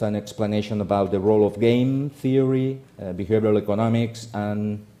 with an explanation about the role of game theory, behavioral economics,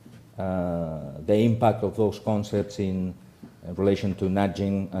 and the impact of those concepts in relation to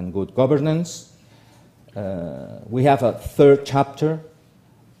nudging and good governance. We have a third chapter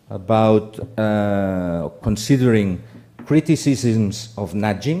about considering criticisms of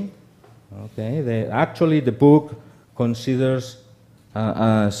nudging. Okay, actually the book considers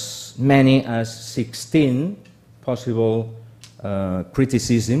as many as 16 possible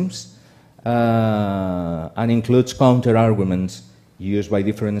criticisms and includes counter-arguments used by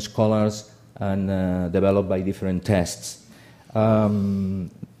different scholars and developed by different tests.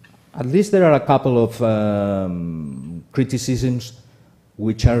 At least there are a couple of criticisms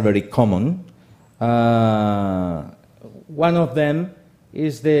which are very common. One of them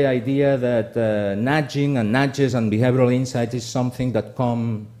is the idea that nudging and nudges and behavioral insight is something that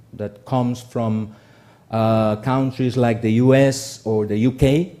comes from countries like the US or the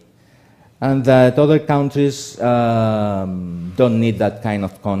UK, and that other countries don't need that kind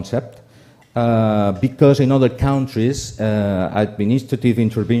of concept because in other countries administrative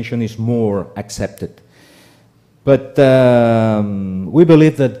intervention is more accepted. But we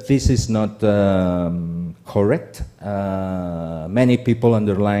believe that this is not correct. Many people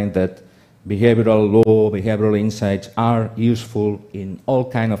underline that behavioral law, behavioral insights are useful in all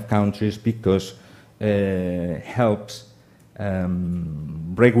kinds of countries because helps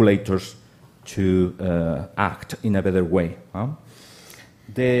regulators to act in a better way.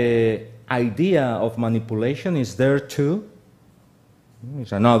 The idea of manipulation is there too.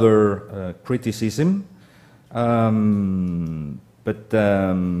 It's another criticism. But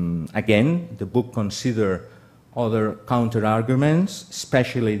again, the book considers other counter-arguments,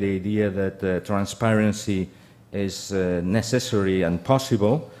 especially the idea that transparency is necessary and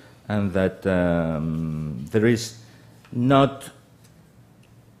possible, and that there is not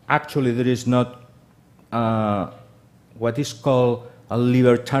what is called a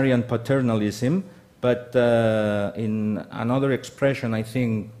libertarian paternalism, but in another expression, I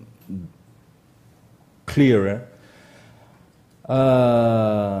think, clearer,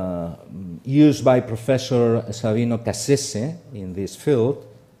 used by Professor Sabino Cassese in this field,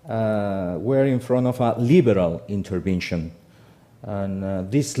 we're in front of a liberal intervention.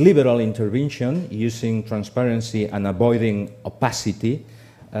 And this liberal intervention, using transparency and avoiding opacity,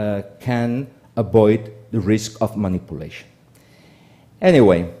 can avoid the risk of manipulation.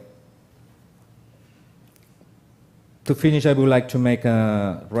 Anyway, to finish, I would like to make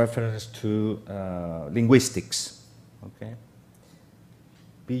a reference to linguistics. Okay.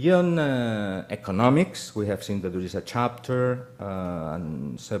 Beyond economics, we have seen that there is a chapter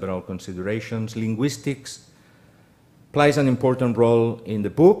and several considerations. Linguistics plays an important role in the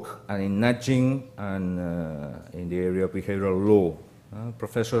book and in nudging and in the area of behavioral law.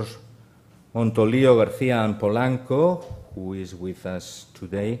 Professors Montolio, Garcia, and Polanco, who is with us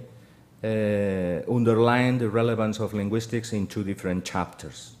today, underline the relevance of linguistics in two different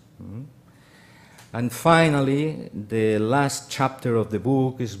chapters. And finally, the last chapter of the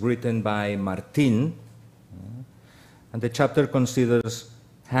book is written by Martin, and the chapter considers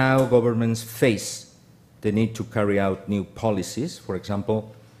how governments face the need to carry out new policies, for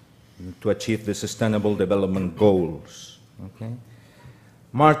example, to achieve the Sustainable Development Goals. Okay?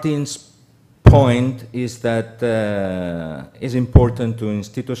 Martin's point is that it's important to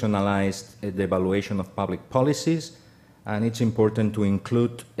institutionalize the evaluation of public policies, and it's important to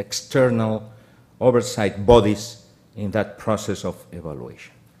include external oversight bodies in that process of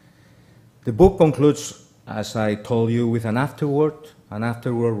evaluation. The book concludes, as I told you, with an afterword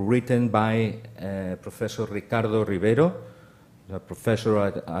written by Professor Ricardo Rivero, a professor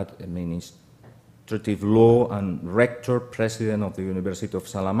at administrative law and rector, president of the University of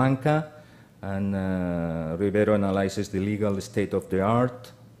Salamanca, and Rivero analyzes the legal state of the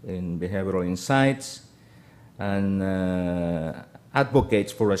art in behavioral insights and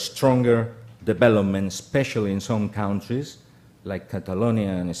advocates for a stronger development, especially in some countries like Catalonia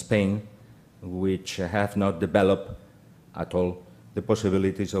and Spain, which have not developed at all the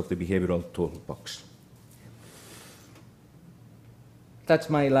possibilities of the behavioral toolbox. That's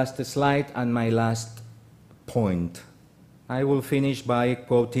my last slide and my last point. I will finish by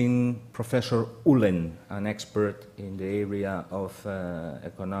quoting Professor Ulen, an expert in the area of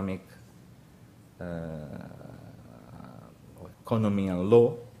economy and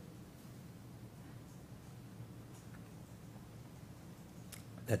law.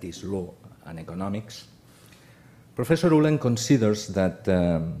 That is law and economics. Professor Ulen considers that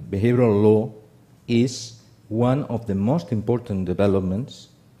behavioral law is one of the most important developments.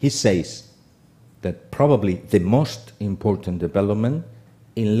 He says that probably the most important development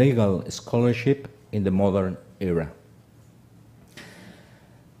in legal scholarship in the modern era.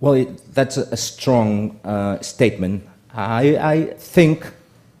 Well, that's a strong statement. I think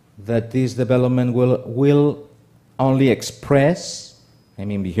that this development will only express, I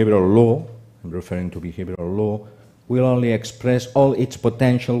mean behavioral law, I'm referring to behavioral law, will only express all its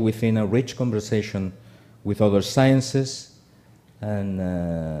potential within a rich conversation with other sciences, and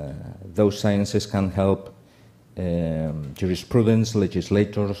those sciences can help jurisprudence,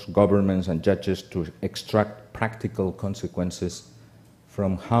 legislators, governments, and judges to extract practical consequences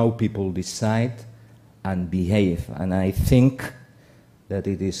from how people decide and behave. And I think that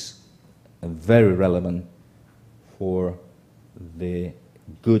it is very relevant for the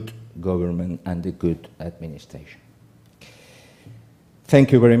good government and the good administration.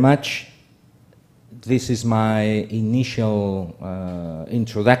 Thank you very much. This is my initial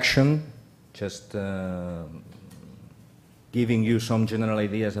introduction, just giving you some general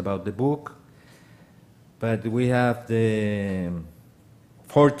ideas about the book. But we have the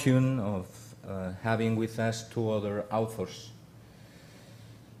fortune of having with us two other authors.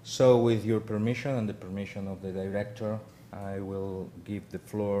 So with your permission and the permission of the director, I will give the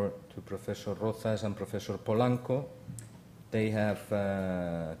floor to Professor Rozas and Professor Polanco. They have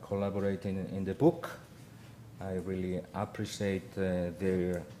collaborated in the book. I really appreciate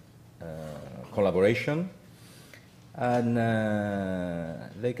their collaboration. And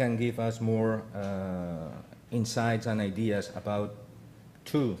they can give us more insights and ideas about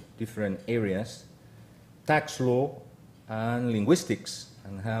two different areas, tax law and linguistics,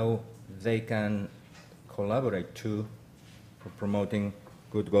 and how they can collaborate too for promoting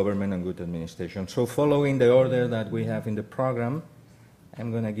good government and good administration. So following the order that we have in the program, I'm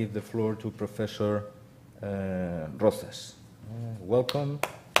going to give the floor to Professor Rozas. Welcome,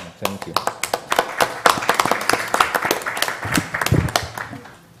 and thank you.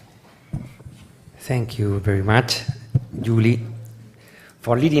 Thank you very much, Juli,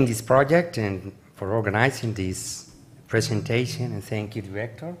 for leading this project and for organizing this presentation, and thank you,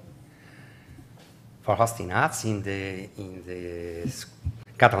 Director, for hosting us in the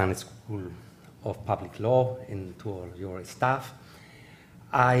Catalan School of Public Law, and to all your staff.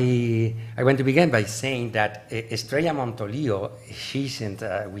 I want to begin by saying that Estrella Montolio, she isn't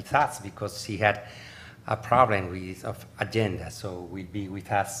with us because she had a problem of agenda, so will be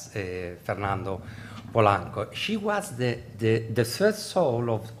with us Fernando Polanco. She was the third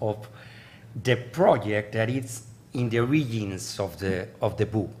soul of the project that is in the origins of the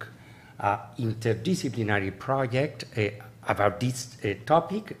book, interdisciplinary project about this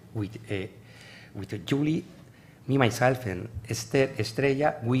topic with Juli, me, myself, and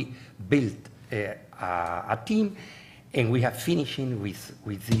Estrella. We built a team, and we are finishing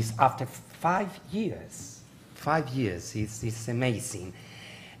with this after 5 years. 5 years, it's amazing.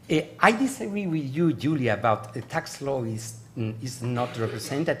 I disagree with you, Juli, about tax law is not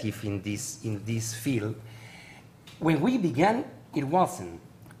representative in this field. When we began, it wasn't,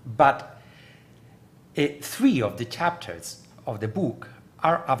 but 3 of the chapters of the book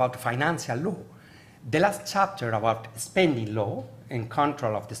are about financial law. The last chapter about spending law and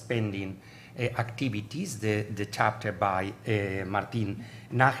control of the spending activities, the chapter by Martin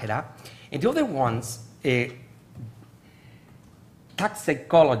Nájera, and the other ones, tax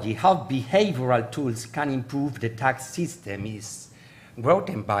psychology, how behavioral tools can improve the tax system, is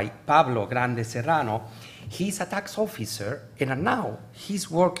written by Pablo Grande Serrano. He's a tax officer, and now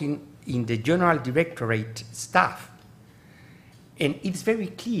he's working in the General Directorate staff. And it's very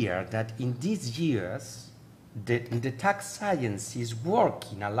clear that in these years, the tax science is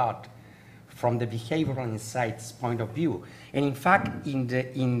working a lot from the behavioral insights point of view. And in fact, in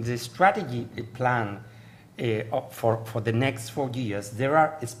the strategy plan for the next 4 years, there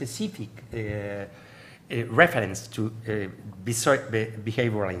are a specific reference to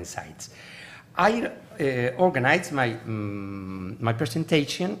behavioral insights. I organized my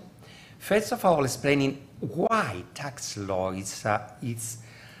presentation, first of all, explaining why tax law is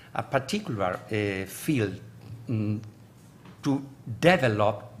a particular field to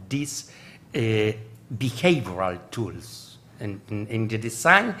develop these behavioral tools in the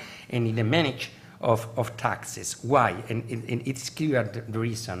design and in the management of taxes. Why? And it's clear the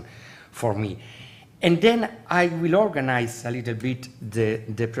reason for me. And then I will organize a little bit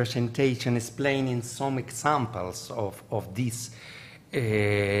the presentation explaining some examples of these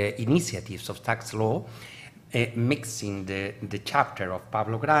initiatives of tax law, mixing the chapter of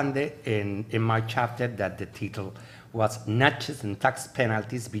Pablo Grande and my chapter that the title was Nudges and Tax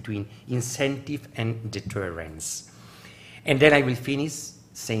Penalties Between Incentive and Deterrence. And then I will finish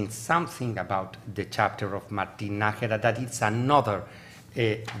saying something about the chapter of Martin Nájera, that it's another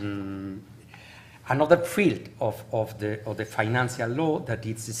field of the financial law, that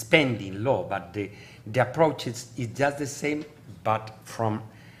it's spending law, but the approach is just the same, but from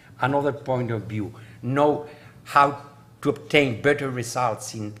another point of view. Know how to obtain better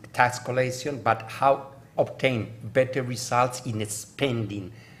results in tax collection, but how obtain better results in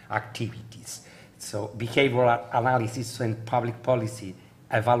spending activities. So behavioral analysis and public policy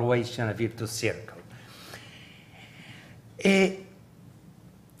evaluation, a virtuous circle. A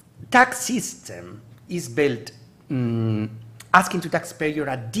tax system is built asking to taxpayer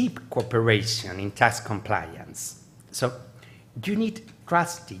a deep cooperation in tax compliance. So you need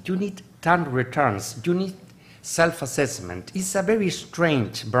trust, you need turn returns, you need self-assessment. It's a very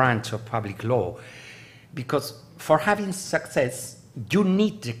strange branch of public law, because for having success, you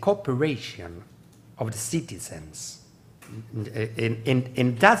need the cooperation of the citizens.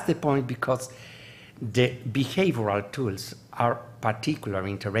 And that's the point, because the behavioral tools are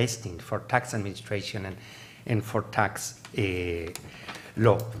particularly interesting for tax administration and for tax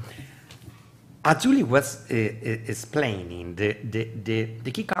law. As Juli was explaining,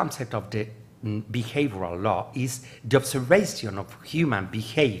 the key concept of the behavioral law is the observation of human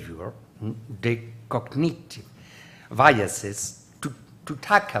behavior, the cognitive biases to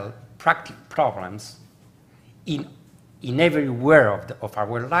tackle practical problems in everywhere of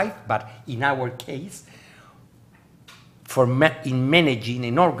our life, but in our case, in managing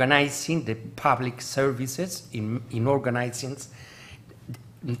and organizing the public services, in organizing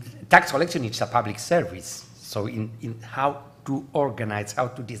tax collection is a public service. So in how to organize, how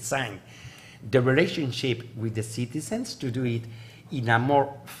to design the relationship with the citizens to do it in a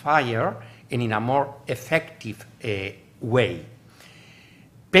more fair and in a more effective way.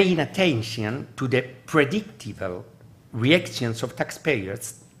 Paying attention to the predictable reactions of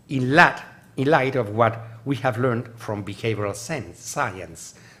taxpayers in light of what we have learned from behavioral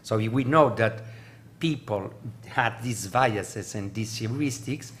science. So if we know that people had these biases and these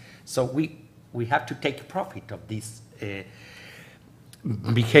heuristics, so we have to take profit of these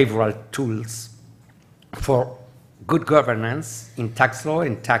behavioral tools for good governance in tax law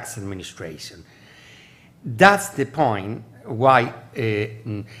and tax administration. That's the point why,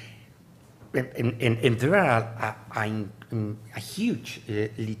 and there are a huge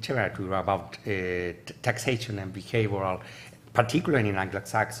literature about taxation and behavioral, particularly in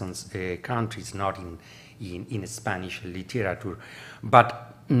Anglo-Saxon countries, not in Spanish literature.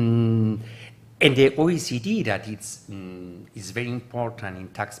 But and the OECD, that is very important in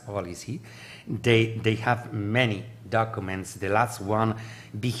tax policy, they have many documents. The last one,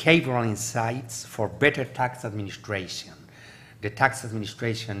 Behavioral Insights for Better Tax Administration. The tax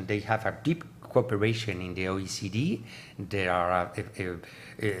administration, they have a deep cooperation in the OECD. There are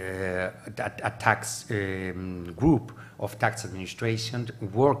a tax group of tax administration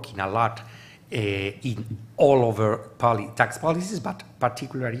working a lot in all over tax policies, but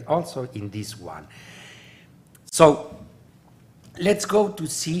particularly also in this one. So let's go to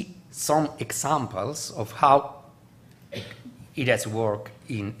see some examples of how it has worked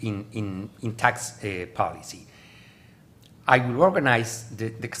in tax policy. I will organize the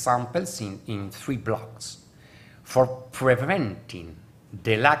examples in 3 blocks. For preventing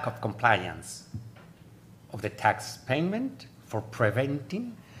the lack of compliance of the tax payment, for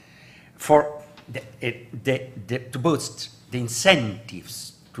preventing, for to boost the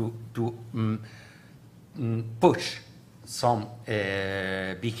incentives to push some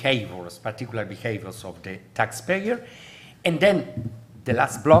behaviors, particular behaviors of the taxpayer, and then the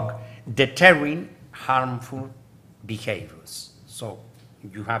last block, deterring harmful behaviors. So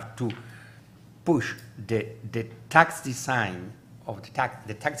you have to push the tax design of the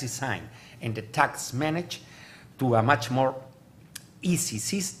tax design and the tax manage to a much more easy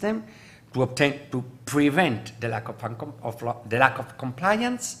system to prevent the lack of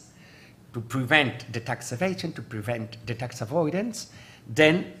compliance, to prevent the tax evasion, to prevent the tax avoidance,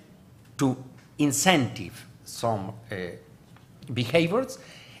 then to incentive some behaviors,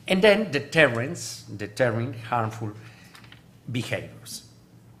 and then deterring harmful behaviors.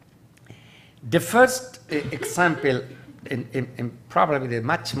 The first example, and probably the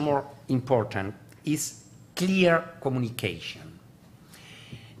much more important, is clear communication.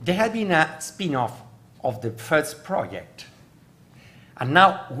 There had been a spin-off of the first project, and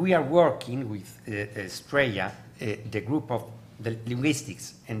now we are working with Estrella, the group of the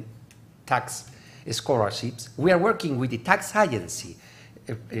linguistics and tax scholarships. We are working with the tax agency,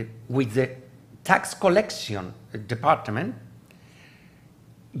 with the tax collection department,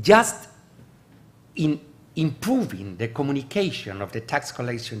 just in improving the communication of the tax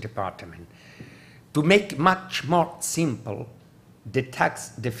collection department to make much more simple the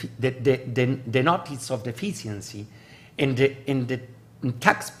notice of deficiency and the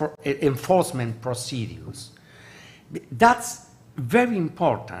tax enforcement procedures. That's very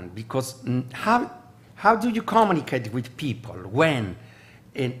important, because how do you communicate with people when,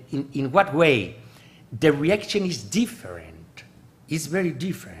 in what way? The reaction is different, is very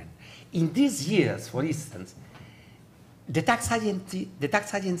different. In these years, for instance, the tax agency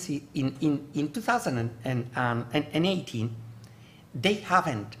in 2018, they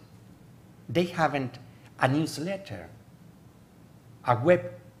haven't a newsletter, a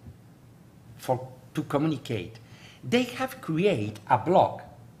web to communicate. They have created a blog,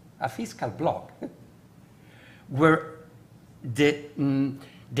 a fiscal blog, where the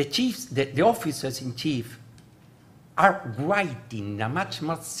officers in chief are writing in a much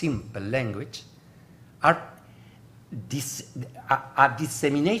more simple language, a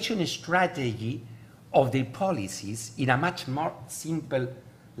dissemination strategy of the policies in a much more simple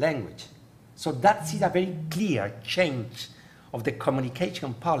language. So that's a very clear change of the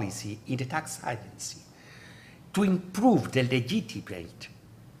communication policy in the tax agency to improve the legitimacy,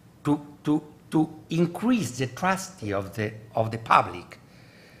 to increase the trust of the public.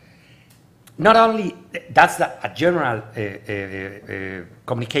 Not only that's a general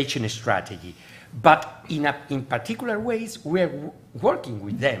communication strategy, but in particular ways we're working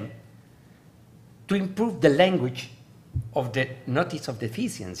with them to improve the language of the notice of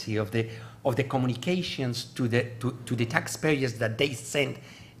deficiency, of the communications to the taxpayers that they send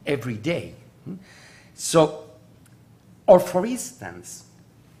every day. So, or for instance,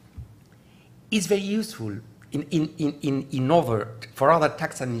 it's very useful for other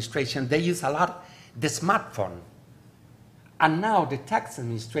tax administration. They use a lot the smartphone, and now the tax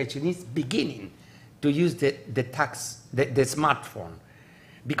administration is beginning to use the smartphone,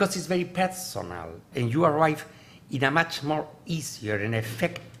 because it's very personal and you arrive in a much more easier and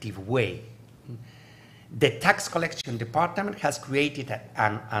effective way. The tax collection department has created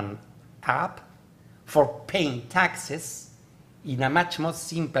an app for paying taxes in a much more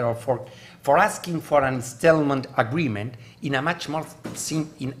simple, or for asking for an installment agreement in a much more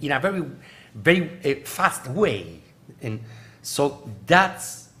in a very, very fast way. And so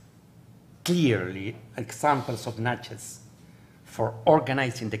that's clearly examples of nudges for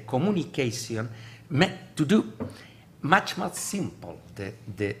organizing the communication meant to do much more simple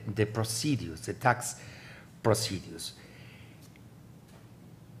the procedures, the tax procedures.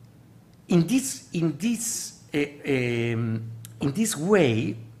 In this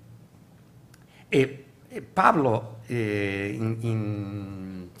way, Pablo,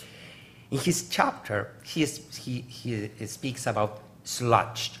 in his chapter, he speaks about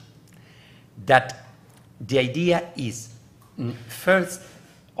sludge. That the idea is, first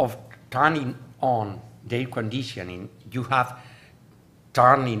of turning on the air conditioning, you have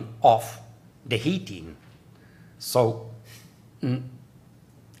turning off the heating. So,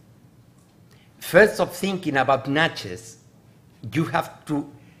 first of thinking about nudges, you have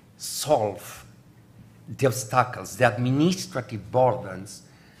to solve the obstacles, the administrative burdens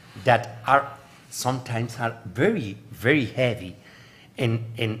that are sometimes very, very heavy. And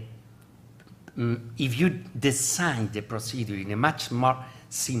if you design the procedure in a much more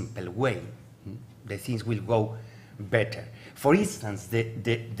simple way, the things will go better. For instance,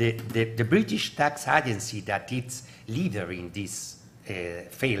 the British tax agency that is leader in this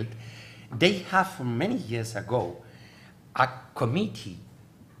field, they have from many years ago a committee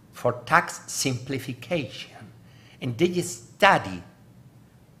for tax simplification, and they study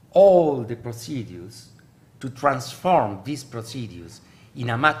all the procedures to transform these procedures in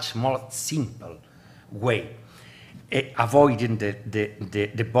a much more simple way, avoiding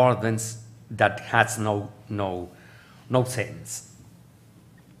the burdens that has no sense.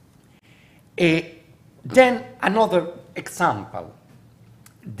 Then another example,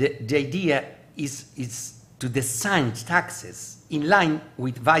 the idea is to design taxes in line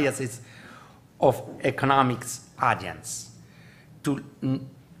with biases of economics agents, to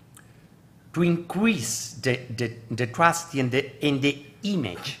increase the trust and the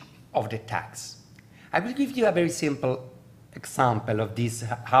image of the tax. I will give you a very simple example of this,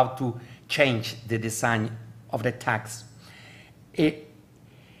 how to change the design of the tax. In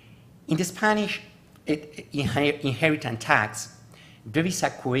the Spanish inheritance tax, there is a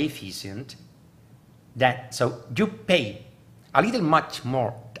coefficient that, so you pay a little much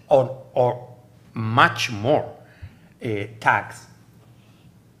more or much more tax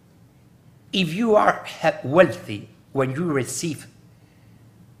if you are wealthy when you receive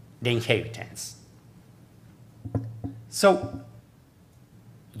the inheritance. So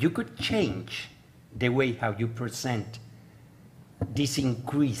you could change the way how you present this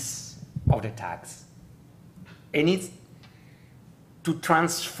increase of the tax. And it's to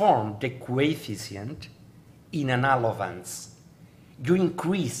transform the coefficient in an allowance. You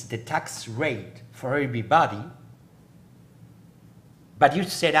increase the tax rate for everybody, but you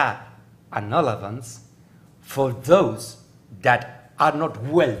set up an allowance for those that are not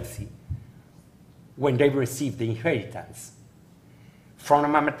wealthy when they receive the inheritance.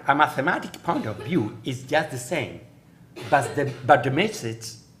 From a mathematical point of view, it's just the same, but the message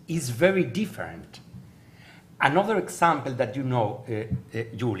is very different. Another example that you know,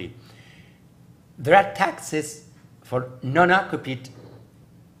 Juli, there are taxes for non-occupied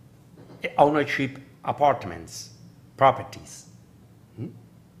ownership apartments, properties.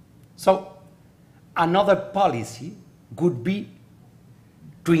 So another policy would be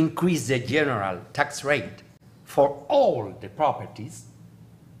to increase the general tax rate for all the properties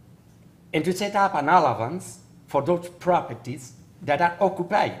and to set up an allowance for those properties that are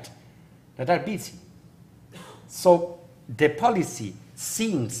occupied, that are busy. So the policy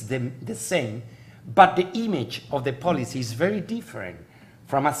seems the same, but the image of the policy is very different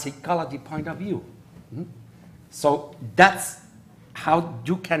from a psychology point of view. So that's how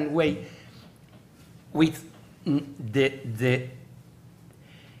you can weigh with the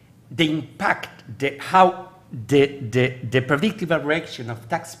impact, how the predictable reaction of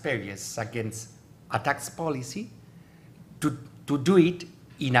taxpayers against a tax policy to do it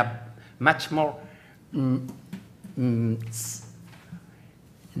in a much more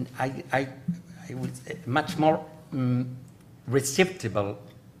much more receptible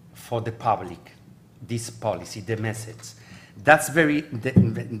for the public, this policy, the message. That's very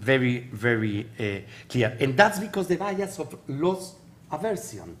clear. And that's because the bias of loss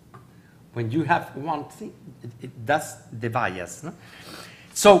aversion. When you have one thing, that's the bias. No?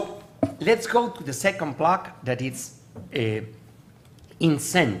 So let's go to the second block, that is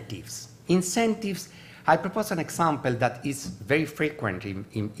incentives. Incentives, I propose an example that is very frequent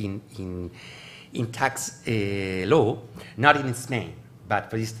in tax law, not in Spain, but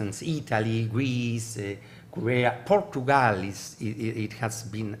for instance, Italy, Greece, Korea, Portugal, it has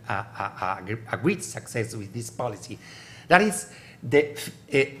been a great success with this policy. That is the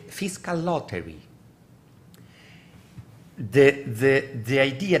fiscal lottery. The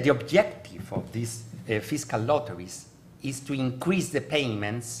idea, the objective of these fiscal lotteries is to increase the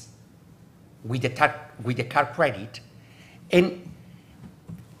payments with the car credit and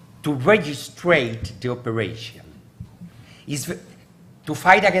to registrate the operation. Is to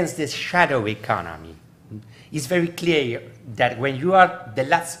fight against the shadow economy. It's very clear that when you are the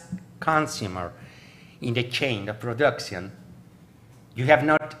last consumer in the chain of production, you have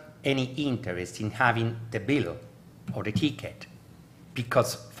not any interest in having the bill or the ticket,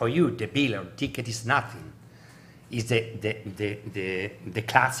 because for you the bill or ticket is nothing. It's the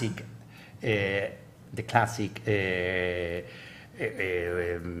classic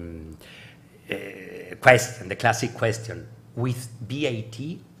question, the classic question: with VAT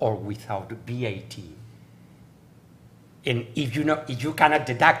or without VAT? And if you cannot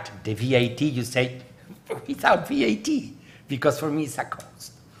deduct the VAT, you say without VAT, because for me it's a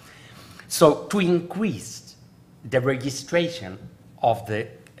cost. So to increase the registration of the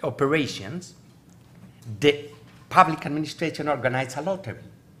operations, the public administration organized a lottery.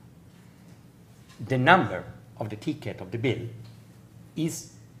 The number of the ticket of the bill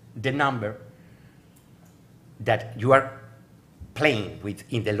is the number that you are playing with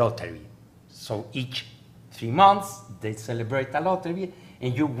in the lottery. So each 3 months they celebrate a lottery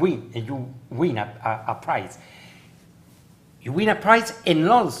and you win a prize. You win a prize, and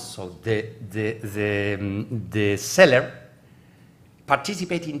also the seller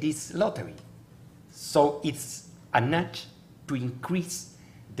participates in this lottery. So it's a nudge to increase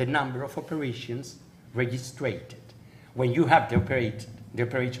the number of operations registered. When you have the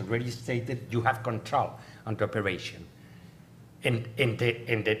operation registered, you have control on the operation, and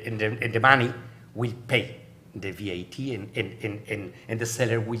the money will pay the VAT, and the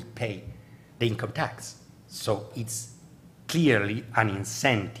seller will pay the income tax. So it's clearly an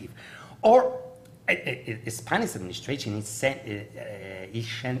incentive. Or Spanish administration is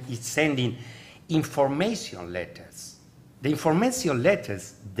sending information letters. The information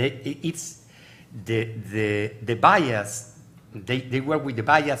letters, it's the bias, they work with the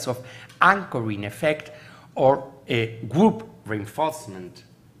bias of anchoring effect or a group reinforcement.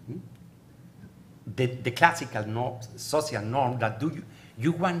 The classical norm, social norm that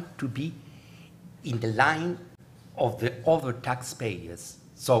you want to be in the line of the other taxpayers.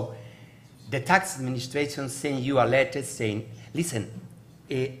 So the tax administration sends you a letter saying, listen,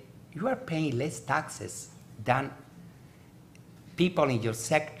 you are paying less taxes than people in your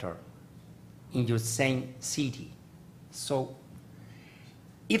sector, in your same city. So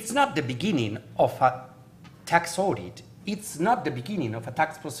it's not the beginning of a tax audit. It's not the beginning of a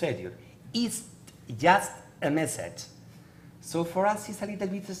tax procedure. It's just a message. So for us, it's a little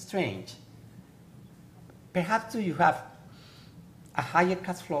bit strange. Perhaps you have a higher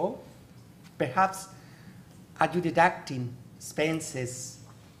cash flow. Perhaps are you deducting expenses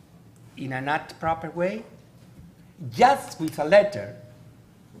in a not proper way? Just with a letter,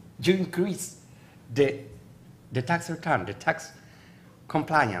 you increase the tax return, the tax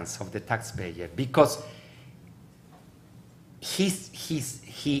compliance of the taxpayer, because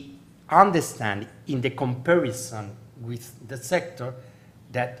he understands in the comparison with the sector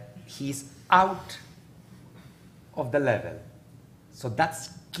that he's out of the level. So that's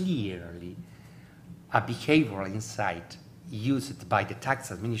clearly a behavioral insight used by the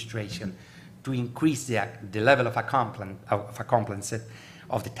tax administration to increase the level of accomplishment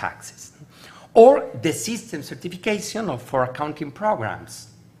of the taxes. Or the system certification for accounting programs.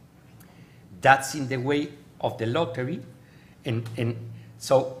 That's in the way of the lottery. And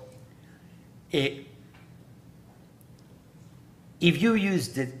so if you use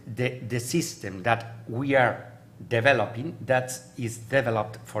the system that we are developing, that is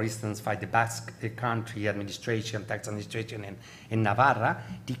developed, for instance, by the Basque Country administration, tax administration in Navarra,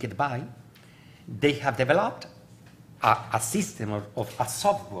 Ticket Buy, they have developed a system of a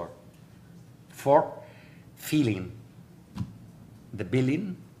software for filling the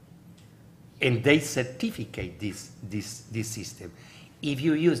billing, and they certificate this system. If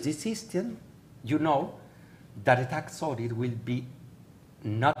you use this system, you know that a tax audit will be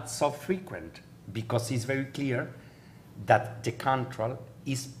not so frequent, because it's very clear that the control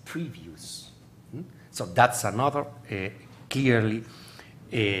is previous. So that's another clearly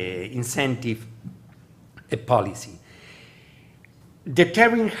incentive policy.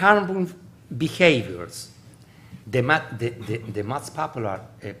 Deterring harmful behaviors. The most popular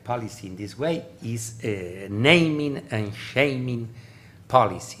policy in this way is naming and shaming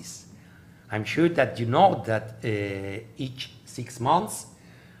policies. I'm sure that you know that each 6 months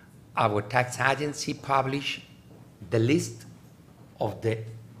our tax agency publish the list of the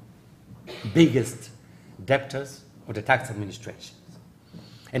biggest debtors of the tax administration.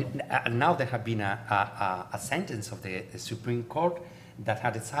 And now there have been a sentence of the Supreme Court that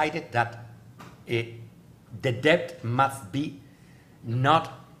had decided that the debt must be not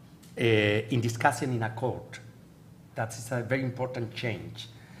in discussion in a court. That is a very important change.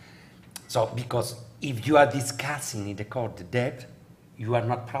 So, because if you are discussing in the court the debt, you are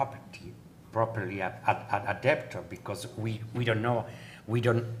not properly a debtor, because we don't know, we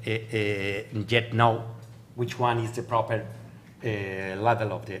don't yet know which one is the proper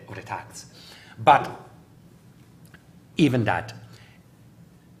level of the tax. But even that,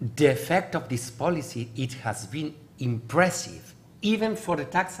 the effect of this policy, it has been impressive, even for the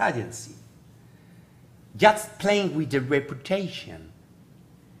tax agency. Just playing with the reputation.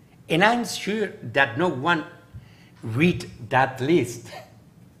 And I'm sure that no one read that list,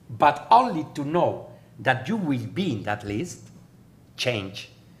 but only to know that you will be in that list change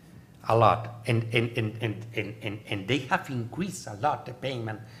a lot. And they have increased a lot the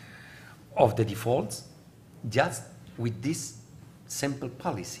payment of the defaults just with this simple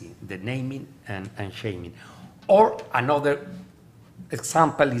policy, the naming and shaming. Or another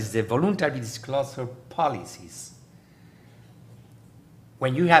example is the voluntary disclosure policies.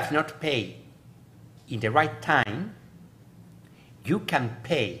 When you have not paid in the right time, you can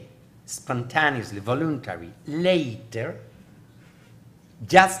pay spontaneously, voluntarily, later,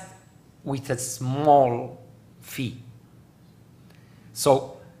 just with a small fee.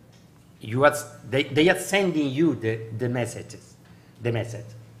 So they are sending you the messages. The message,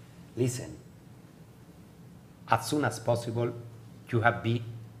 listen, as soon as possible, you have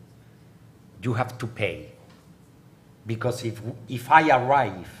to pay. Because if I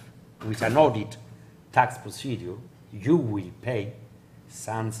arrive with an audit tax procedure, you will pay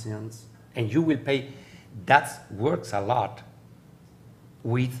sanctions, and you will pay. That works a lot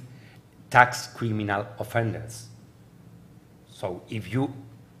with tax criminal offenders. So if you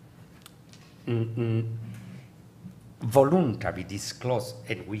voluntarily disclose,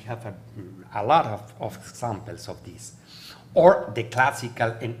 and we have a lot of examples of this, or the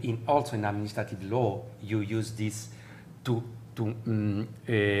classical, and also in administrative law, you use this to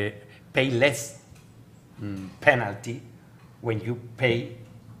pay less penalty when you pay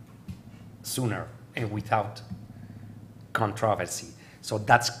sooner and without controversy. So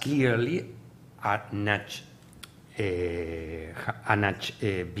that's clearly a nudge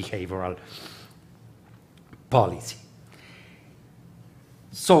behavioral policy.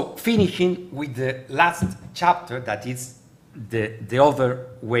 So finishing with the last chapter, that is the other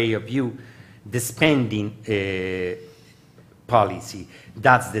way of view, the spending policy.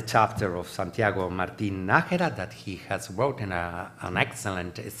 That's the chapter of Santiago Martín Nájera that he has written an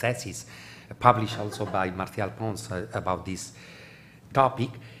excellent thesis, published also by Marcial Ponce about this topic.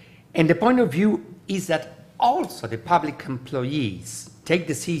 And the point of view is that also the public employees take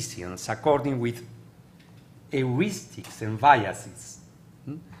decisions according with heuristics and biases.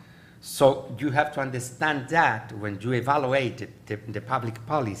 So you have to understand that when you evaluate the public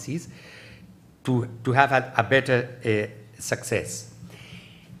policies to have a better success.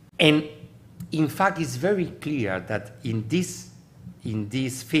 And in fact, it's very clear that in this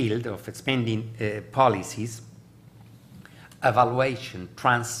field of spending policies, evaluation,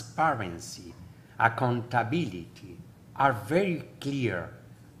 transparency, accountability are very clear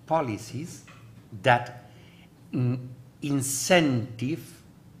policies that incentive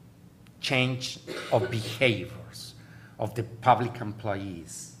change of behaviors of the public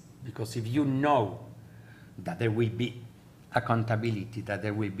employees. Because if you know that there will be accountability, that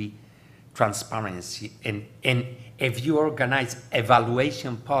there will be transparency, and if you organize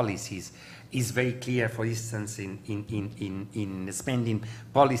evaluation policies, it's very clear, for instance, in spending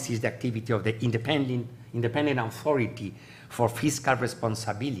policies, the activity of the independent authority for fiscal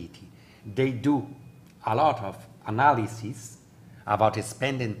responsibility. They do a lot of analysis about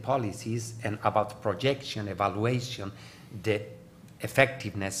spending policies and about projection, evaluation, the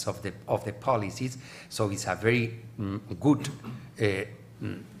effectiveness of the policies. So it's a very good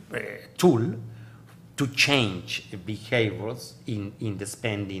tool to change behaviors in the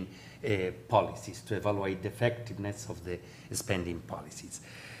spending policies, to evaluate the effectiveness of the spending policies.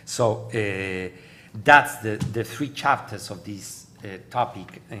 So that's the three chapters of this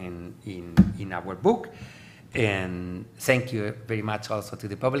topic in our book. And thank you very much also to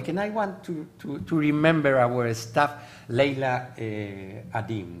the public. And I want to remember our staff, Leila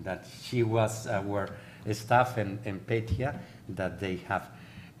Adim, that she was our staff, and Petia, that they have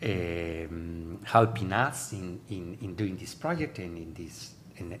helping us in doing this project and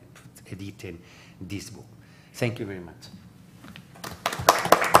in editing this book. Thank you very much.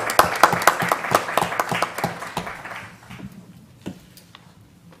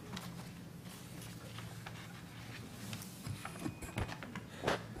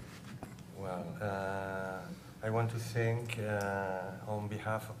 I want to thank, on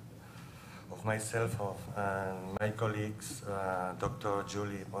behalf of myself and my colleagues, Dr.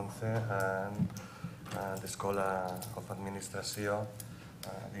 Juli Ponce and the Scholar of Administración,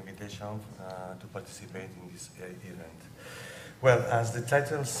 the invitation to participate in this event. Well, as the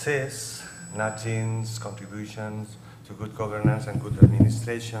title says, nudging's contributions to good governance and good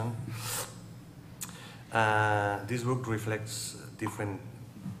administration, this book reflects different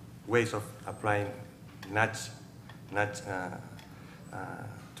ways of applying nudge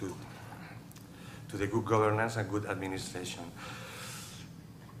to the good governance and good administration.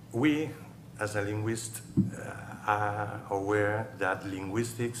 We, as a linguist, are aware that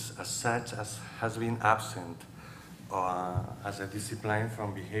linguistics as such has been absent as a discipline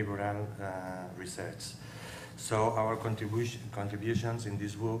from behavioral research. So our contributions in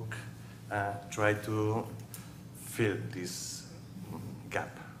this book try to fill this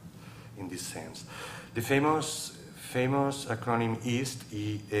gap in this sense. The famous acronym EAST,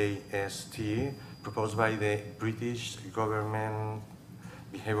 E-A-S-T, proposed by the British government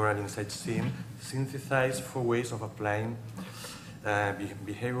behavioral insights team, synthesized 4 ways of applying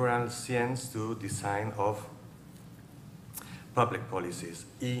behavioral science to design of public policies.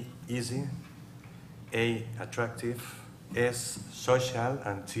 E, easy, A, attractive, S, social,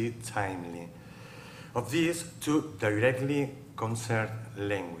 and T, timely. Of these, 2 directly concern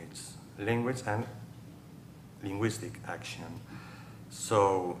language and linguistic action.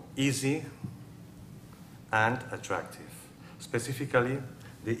 So, easy and attractive. Specifically,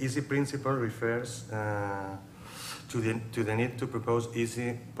 the easy principle refers to the need to propose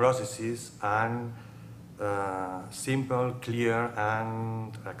easy processes and simple, clear,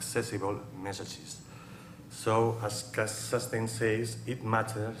 and accessible messages. So, as Sunstein says, it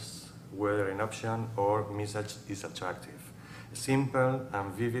matters whether an option or message is attractive. Simple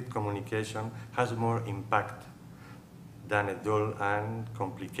and vivid communication has more impact than a dull and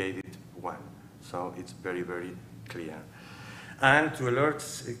complicated one. So it's very, very clear. And to a large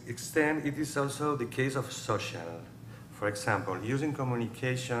extent, it is also the case of social. For example, using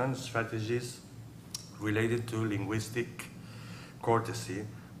communication strategies related to linguistic courtesy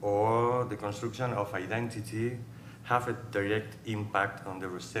or the construction of identity have a direct impact on the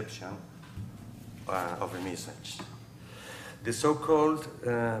reception of a message. The so-called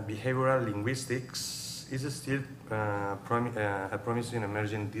behavioral linguistics is still a promising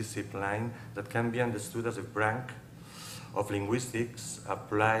emerging discipline that can be understood as a branch of linguistics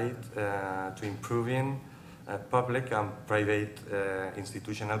applied to improving public and private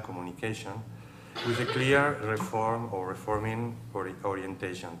institutional communication with a clear reform or reforming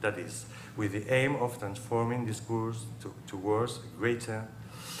orientation. That is, with the aim of transforming discourse towards greater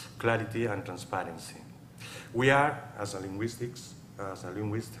clarity and transparency. We are, as a linguist,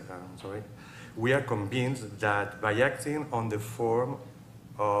 we are convinced that by acting on the form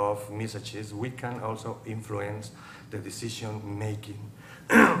of messages, we can also influence the decision-making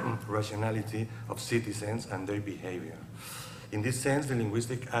rationality of citizens and their behavior. In this sense, the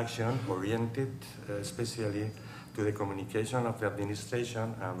linguistic action oriented especially to the communication of the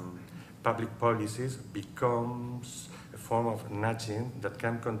administration and public policies becomes a form of nudging that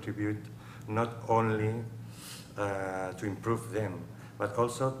can contribute not only to improve them, but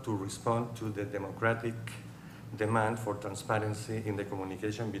also to respond to the democratic demand for transparency in the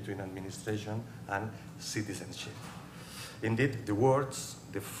communication between administration and citizenship. Indeed, the words,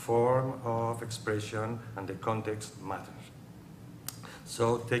 the form of expression, and the context matter.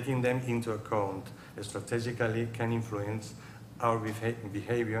 So taking them into account strategically can influence our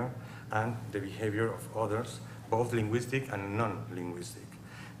behavior and the behavior of others, both linguistic and non-linguistic.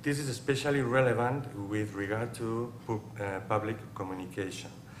 This is especially relevant with regard to public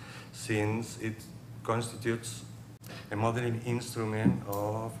communication, since it constitutes a modeling instrument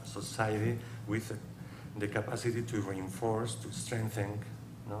of society with the capacity to reinforce, to strengthen,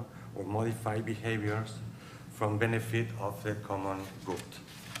 or modify behaviors from benefit of the common good.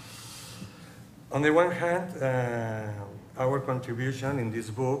 On the one hand, our contribution in this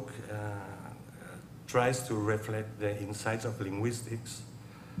book tries to reflect the insights of linguistics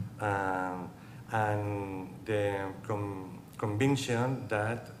and the conviction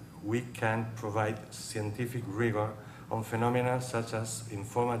that we can provide scientific rigor on phenomena such as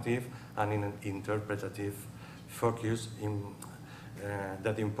informative and interpretative focus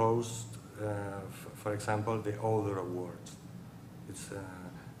that impose, for example, the order of words. It's,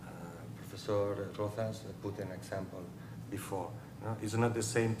 Professor Rozas put an example before. No? It's not the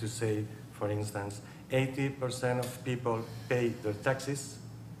same to say, for instance, 80% of people pay their taxes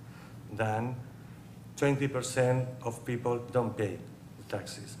than 20% of people don't pay the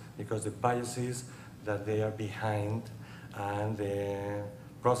taxes, because the biases that they are behind and the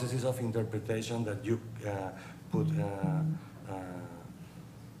processes of interpretation that you put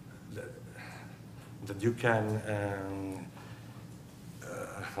that you can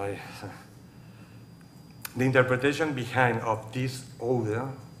the interpretation behind of this order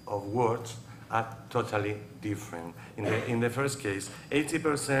of words are totally different. In the first case,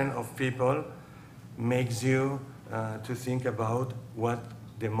 80% of people makes you to think about what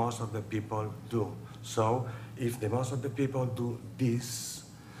the most of the people do. So if the most of the people do this,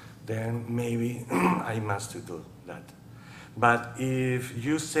 then maybe I must do that. But if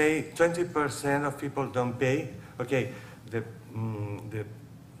you say 20% of people don't pay, okay, the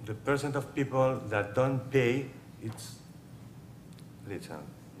percent of people that don't pay, it's little,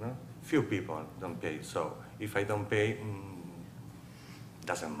 no? Few people don't pay. So if I don't pay,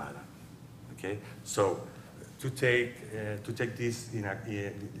 doesn't matter. Okay. So to take this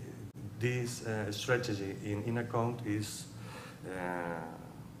this strategy in account is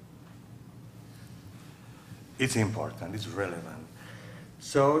it's important. It's relevant.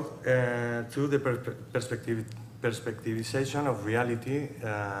 So to the perspectivization of reality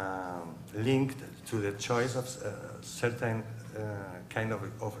linked to the choice of certain kind of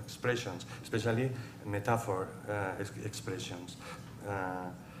expressions, especially metaphor expressions.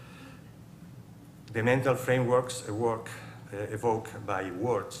 The mental frameworks evoked by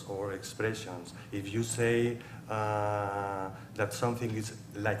words or expressions. If you say that something is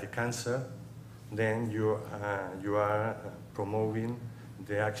like a cancer, then you are promoting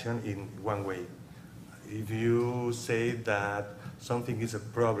the action in one way. If you say that something is a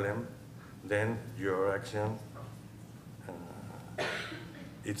problem, then your action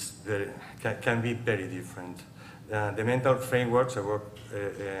can be very different. The mental frameworks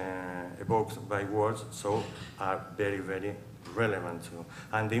evoked by words are very, very relevant too.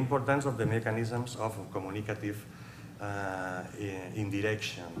 And the importance of the mechanisms of communicative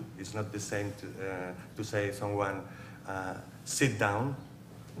indirection. It's not the same to say someone sit down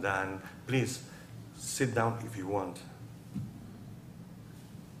than please sit down if you want.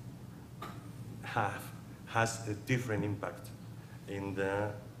 Has a different impact in the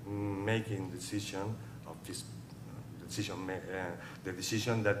making decision of this the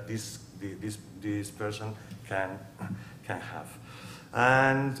decision that this person can have.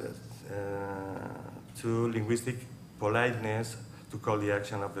 And to linguistic politeness, to call the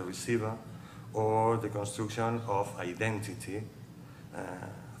action of the receiver, or the construction of identity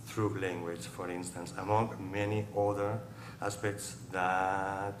through language, for instance, among many other aspects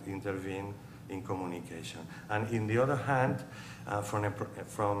that intervene in communication. And in the other hand, from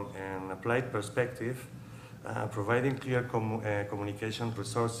an applied perspective, providing clear communication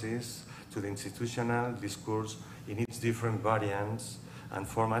resources to the institutional discourse in its different variants and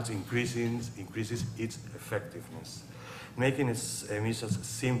formats increases its effectiveness. Making its message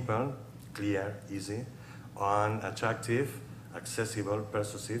simple, clear, easy, unattractive, accessible,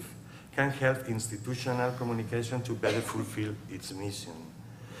 persuasive, can help institutional communication to better fulfill its mission,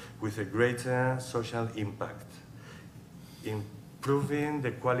 with a greater social impact, improving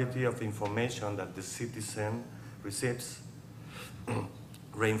the quality of the information that the citizen receives,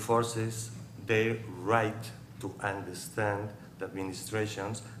 reinforces their right to understand the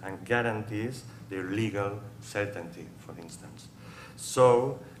administrations and guarantees their legal certainty, for instance.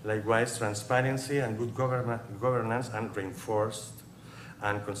 So, likewise, transparency and good governance are reinforced,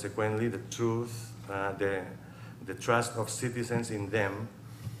 and consequently the truth, the trust of citizens in them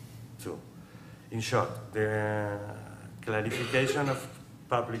too. In short, the clarification of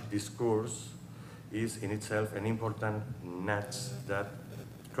public discourse is in itself an important nudge that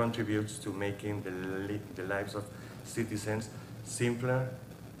contributes to making the lives of citizens simpler,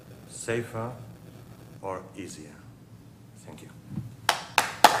 safer, or easier. Thank you.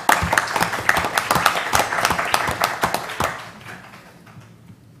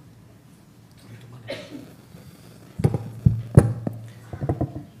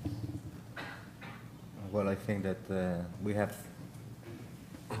 Well, I think that we have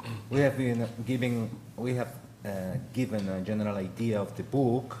given a general idea of the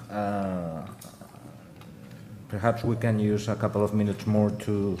book. Perhaps we can use a couple of minutes more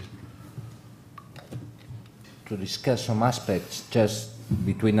to discuss some aspects just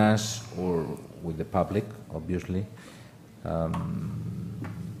between us or with the public, obviously.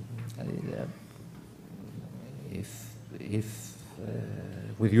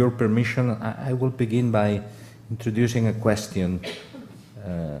 With your permission, I will begin by introducing a question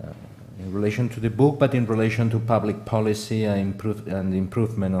in relation to the book, but in relation to public policy and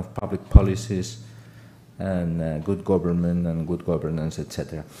improvement of public policies and good government and good governance,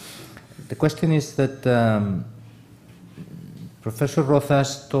 etc. The question is that Professor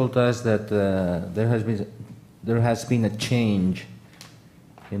Rozas told us that there has been a change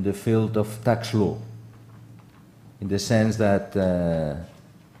in the field of tax law, in the sense that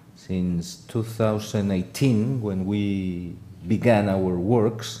since 2018, when we began our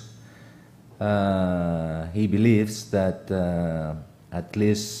works, he believes that at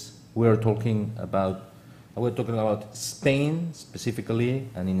least we're talking about Spain specifically,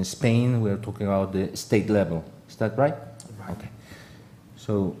 and in Spain we're talking about the state level. Is that right? Right. Okay.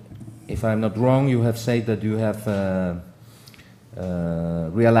 So, if I'm not wrong, you have said that you have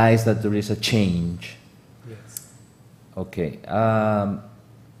realized that there is a change. Yes. Okay.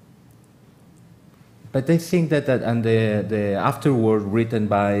 But I think that and the afterword written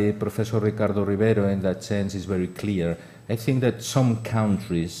by Professor Ricardo Rivero in that sense is very clear. I think that some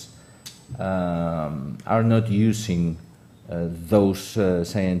countries are not using those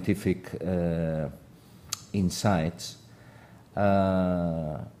scientific insights.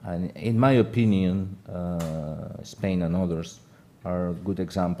 And in my opinion, Spain and others are good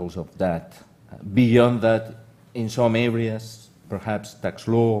examples of that. Beyond that, in some areas, perhaps tax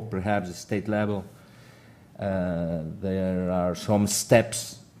law, perhaps the state level, there are some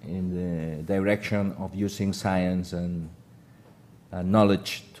steps in the direction of using science and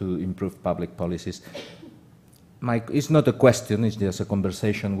knowledge to improve public policies. It's not a question, it's just a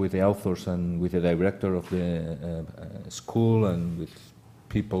conversation with the authors and with the director of the school and with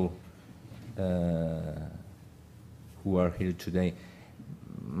people who are here today.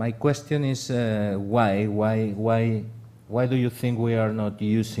 My question is why do you think we are not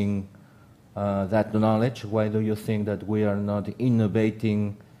using that knowledge? Why do you think that we are not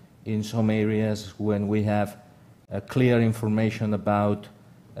innovating in some areas when we have clear information about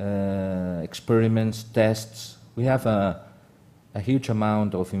experiments, tests? We have a huge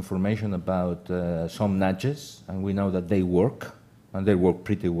amount of information about some nudges, and we know that they work, and they work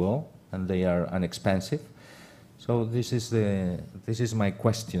pretty well, and they are inexpensive. So this is my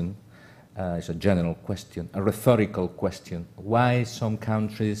question. It's a general question, a rhetorical question. Why some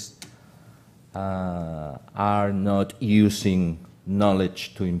countries are not using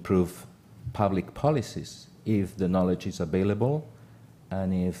knowledge to improve public policies if the knowledge is available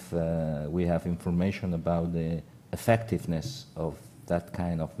and if we have information about the effectiveness of that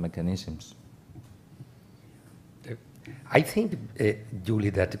kind of mechanisms? I think, Juli,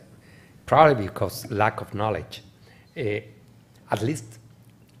 that probably because lack of knowledge, at least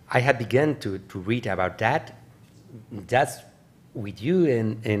I had begun to read about that just with you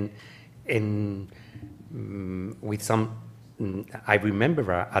and with some, I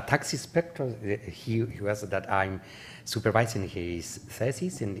remember a tax inspector, he was that I'm supervising his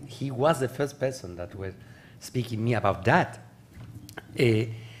thesis, and he was the first person that was speaking to me about that.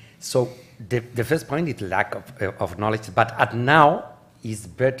 So the first point is lack of knowledge, but now is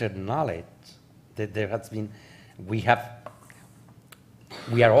better knowledge that there has been, we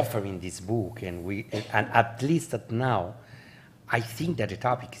are offering this book, and at least at now, I think that the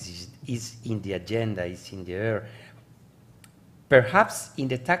topic is in the agenda, is in the air. Perhaps in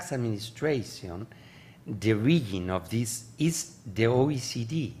the tax administration, the origin of this is the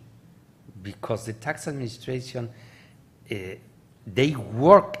OECD, because the tax administration, they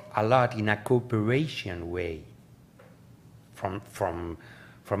work a lot in a cooperation way from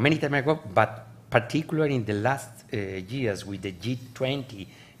many time ago, but particularly in the last years with the G20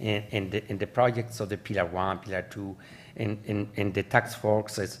 and the projects of the Pillar 1, Pillar 2, and the tax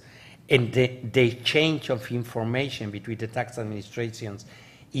forces, and the exchange of information between the tax administrations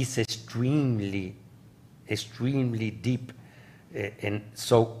is extremely deep, and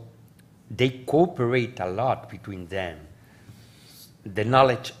so they cooperate a lot between them. The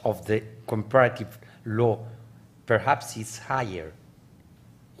knowledge of the comparative law perhaps is higher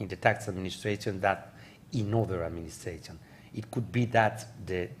in the tax administration than in other administration. It could be that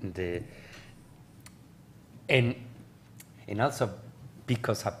and also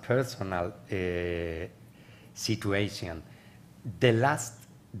because of personal situation, the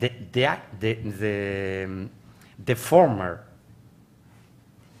former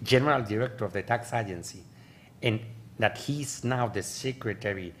general director of the tax agency, and that he is now the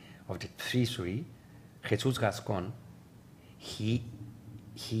secretary of the Treasury, Jesus Gascon, he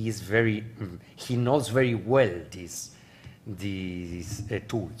knows very well these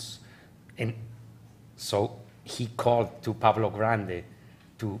tools, and so he called to Pablo Grande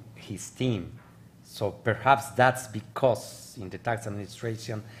to his team. So perhaps that's because in the tax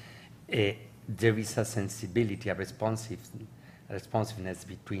administration there is a sensibility, a responsiveness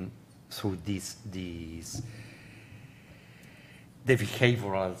through the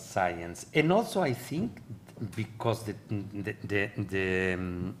behavioral science, and also I think because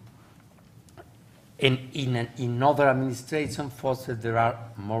in other administration forces there are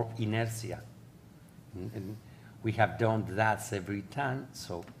more inertia, and we have done that every time.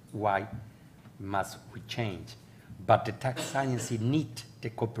 So why must we change? But the tax science need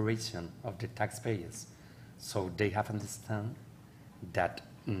the cooperation of the taxpayers, so they have understand that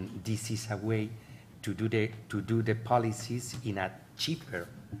this is a way to do the policies in a cheaper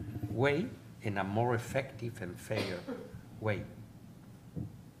way, in a more effective and fair way.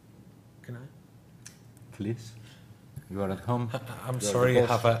 Can I? Please. You are at home. I'm sorry, I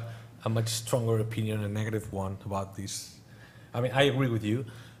have a much stronger opinion, a negative one about this. I mean, I agree with you,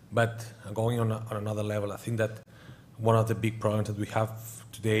 but going on another level, I think that one of the big problems that we have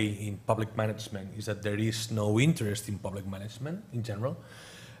today in public management is that there is no interest in public management in general,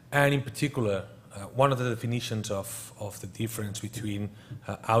 and in particular, one of the definitions of the difference between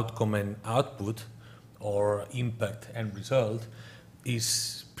outcome and output, or impact and result,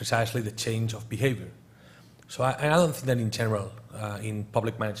 is precisely the change of behavior. So I don't think that in general, in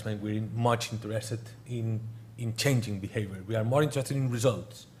public management, we're much interested in changing behavior. We are more interested in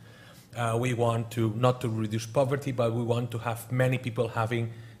results. We want not to reduce poverty, but we want to have many people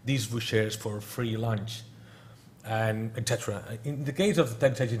having these vouchers for free lunch, and etc. In the case of the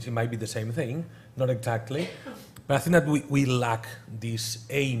tax agency, it might be the same thing, not exactly, but I think that we lack this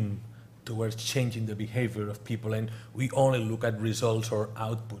aim towards changing the behavior of people, and we only look at results or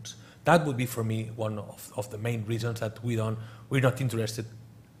outputs. That would be, for me, one of the main reasons that we're not interested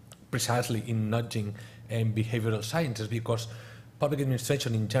precisely in nudging and behavioral sciences, because public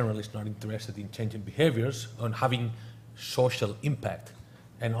administration in general is not interested in changing behaviors, on having social impact,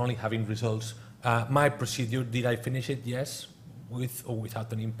 and only having results. My procedure, did I finish it? Yes. With or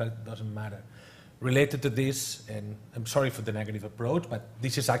without an impact, doesn't matter. Related to this, and I'm sorry for the negative approach, but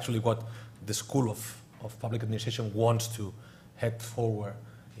this is actually what the School of Public Administration wants to head forward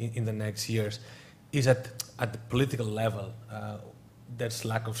in the next years, is that at the political level, there's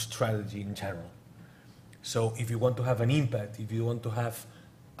lack of strategy in general. So if you want to have an impact, if you want to have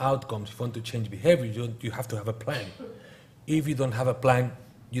outcomes, if you want to change behavior, you have to have a plan. If you don't have a plan,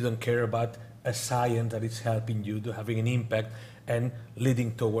 you don't care about a science that is helping you to having an impact and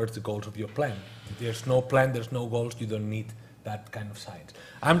leading towards the goals of your plan. If there's no plan, there's no goals, you don't need that kind of science.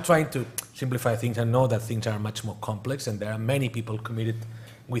 I'm trying to simplify things. I know that things are much more complex and there are many people committed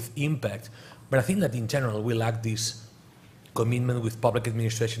with impact, but I think that in general we lack this commitment with public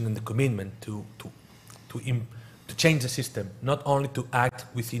administration and the commitment to change the system, not only to act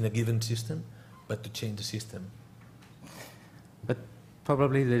within a given system, but to change the system. But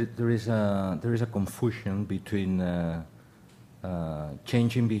probably there is a confusion between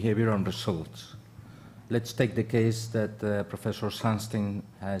changing behavior and results. Let's take the case that Professor Sunstein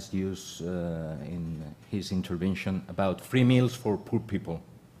has used in his intervention about free meals for poor people.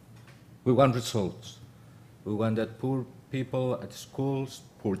 We want results. We want that poor people at schools,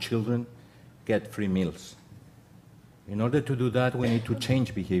 poor children, get free meals. In order to do that, we need to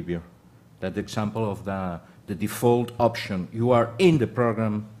change behavior. That example of the default option, you are in the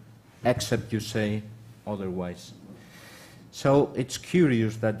program, except you say otherwise. So it's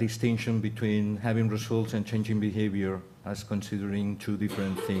curious, that distinction between having results and changing behavior as considering two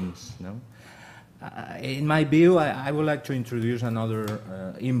different things. No? In my view, I would like to introduce another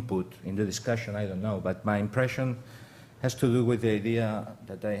input in the discussion, I don't know, but my impression has to do with the idea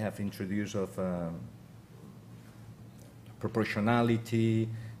that I have introduced of proportionality,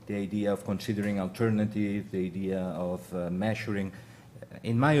 the idea of considering alternatives, the idea of measuring.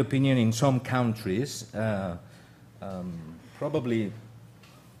 In my opinion, in some countries, probably,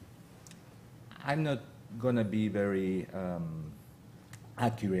 I'm not going to be very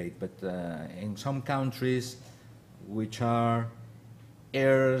accurate, but in some countries which are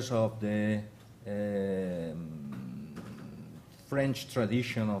heirs of the French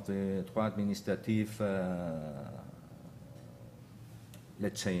tradition of the droit administratif,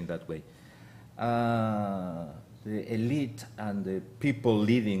 let's say in that way, the elite and the people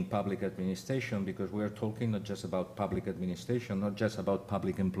leading public administration, because we are talking not just about public administration, not just about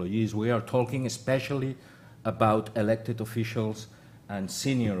public employees, we are talking especially about elected officials and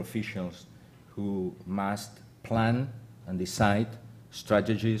senior officials who must plan and decide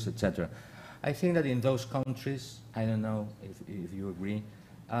strategies, etc. I think that in those countries, I don't know if you agree,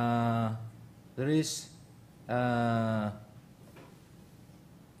 there is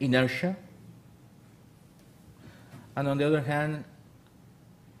inertia, and on the other hand,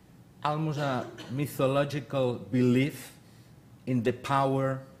 almost a mythological belief in the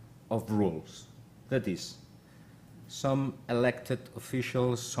power of rules. That is, some elected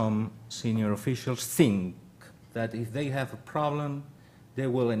officials, some senior officials think that if they have a problem, they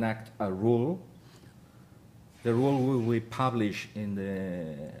will enact a rule. The rule will be published in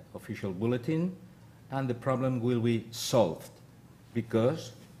the official bulletin, and the problem will be solved,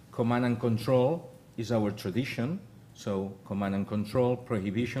 because command and control is our tradition. So command and control,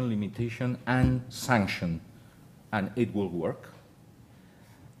 prohibition, limitation, and sanction, and it will work.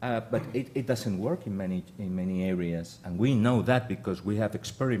 But it doesn't work in many areas, and we know that because we have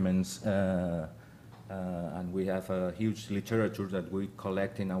experiments and we have a huge literature that we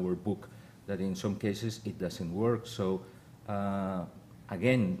collect in our book that in some cases it doesn't work. So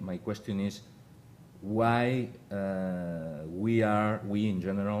again, my question is, why we in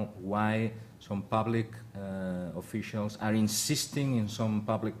general, why some public officials are insisting in some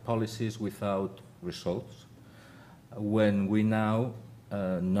public policies without results, when we now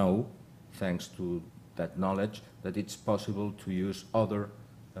know, thanks to that knowledge, that it's possible to use other,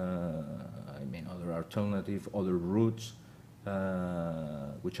 other alternative, other routes,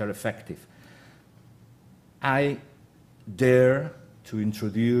 which are effective. I dare to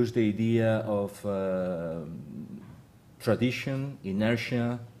introduce the idea of tradition,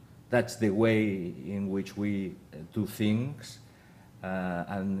 inertia. That's the way in which we do things,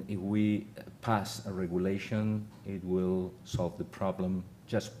 and if we pass a regulation, it will solve the problem,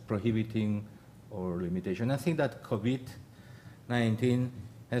 just prohibiting or limitation. I think that COVID-19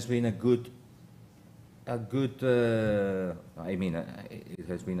 has been it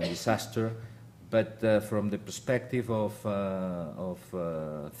has been a disaster, but from the perspective of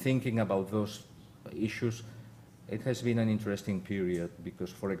thinking about those issues, it has been an interesting period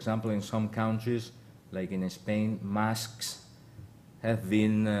because, for example, in some countries, like in Spain, masks have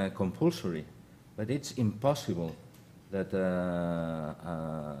been compulsory, but it's impossible that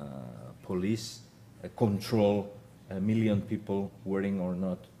police control 1 million people wearing or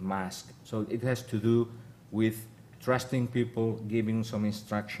not masks. So it has to do with trusting people, giving some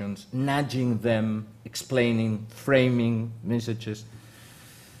instructions, nudging them, explaining, framing messages.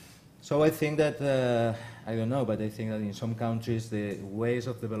 So I think that, I don't know, but I think that in some countries the ways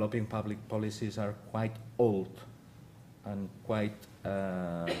of developing public policies are quite old and quite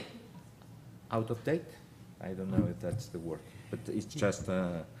out of date. I don't know if that's the word, but it's just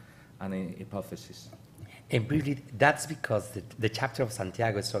an hypothesis. And really, that's because the chapter of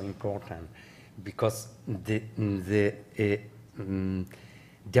Santiago is so important, because the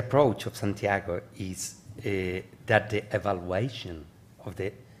approach of Santiago is that the evaluation of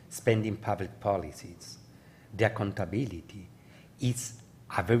the spending public policies, the accountability, is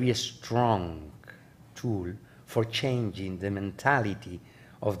a very strong tool for changing the mentality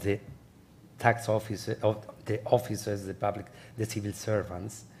of the tax officer, of the officers, the public, the civil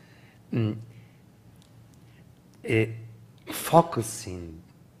servants, focusing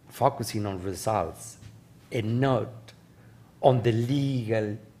on results and not on the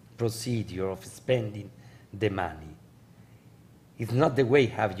legal procedure of spending the money. It's not the way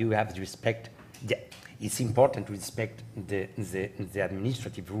how you have to respect. It's important to respect the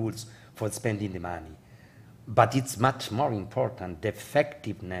administrative rules for spending the money, but it's much more important the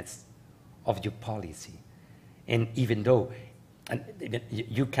effectiveness of your policy. And even though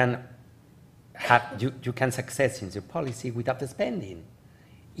you can success in your policy without the spending,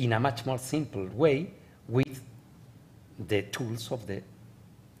 in a much more simple way with the tools of the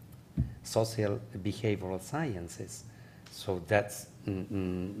social behavioral sciences. So that's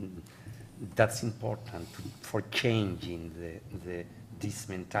important for changing this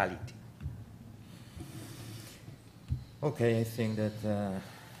mentality. Okay, I think that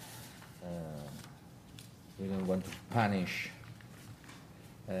we don't want to punish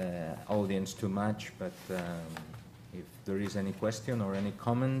audience too much, but if there is any question or any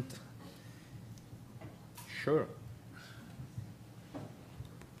comment, sure.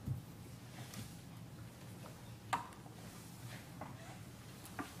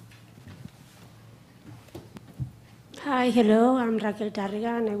 Hi, hello, I'm Raquel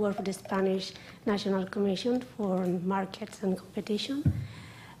Tárrega and I work for the Spanish National Commission for Markets and Competition.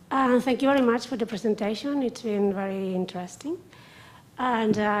 Thank you very much for the presentation. It's been very interesting.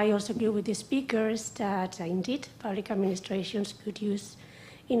 And I also agree with the speakers that indeed public administrations could use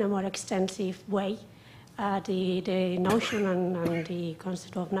in a more extensive way the notion and the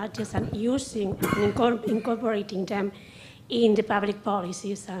concept of nudges and using and incorporating them in the public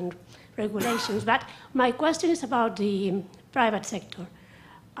policies and regulations. But my question is about the private sector.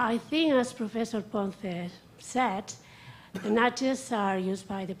 I think, as Professor Ponce said, the nudges are used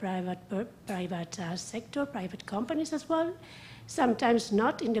by the private sector, private companies as well, sometimes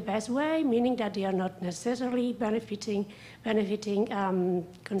not in the best way, meaning that they are not necessarily benefiting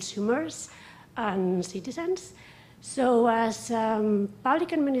consumers and citizens. So as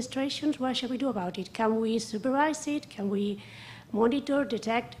public administrations, what shall we do about it? Can we supervise it? Can we monitor,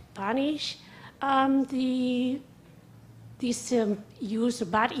 detect, punish this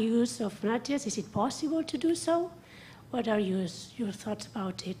bad use of nudges? Is it possible to do so? What are your thoughts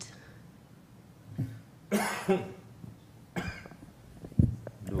about it?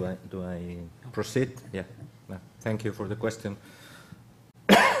 Do I proceed? Yeah. Thank you for the question.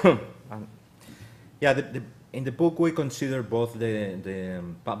 In the book we consider both the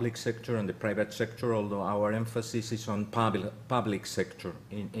public sector and the private sector, although our emphasis is on public sector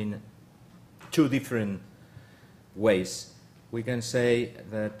in two different ways. We can say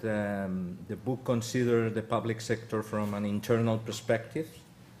that the book considers the public sector from an internal perspective,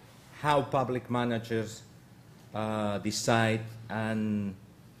 how public managers decide, and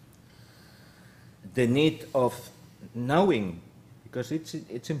the need of knowing, because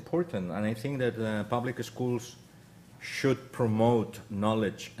it's important, and I think that public schools should promote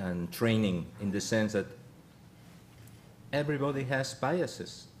knowledge and training in the sense that everybody has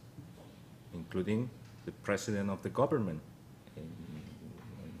biases, including the president of the government in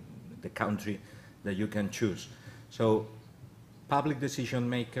the country that you can choose. So public decision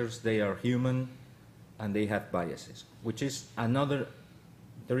makers, they are human and they have biases, which is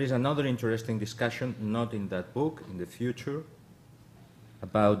there is another interesting discussion, not in that book, in the future,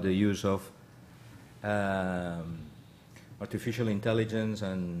 about the use of artificial intelligence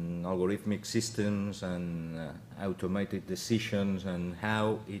and algorithmic systems and automated decisions and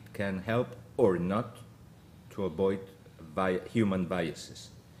how it can help or not to avoid human biases.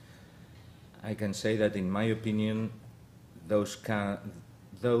 I can say that, in my opinion, this kind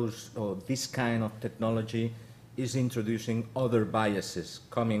of technology is introducing other biases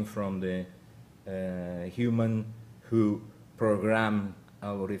coming from the human who program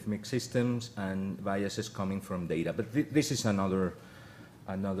algorithmic systems and biases coming from data. But this is another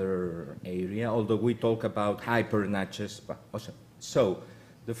area, although we talk about hyper nudges. So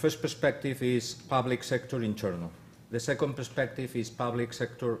the first perspective is public sector internal. The second perspective is public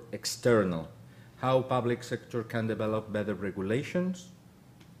sector external. How public sector can develop better regulations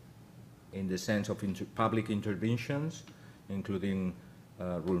in the sense of public interventions, including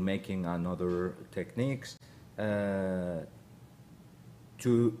rulemaking and other techniques,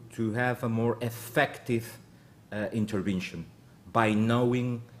 to have a more effective intervention by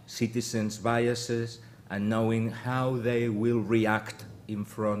knowing citizens' biases and knowing how they will react in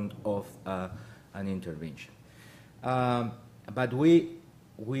front of an intervention. But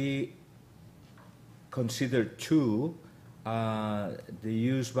we consider too the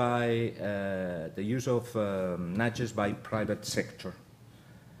use of nudges by private sector.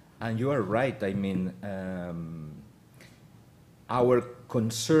 And you are right. I mean, our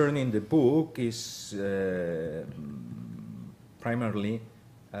concern in the book is primarily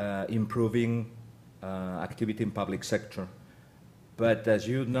improving activity in public sector. But as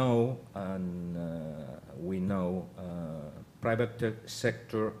you know, and we know, private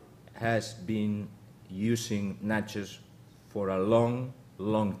sector has been using nudges for a long,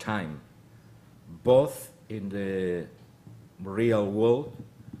 long time, both in the real world,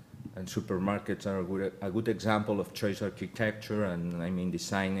 and supermarkets are a good example of choice architecture, and I mean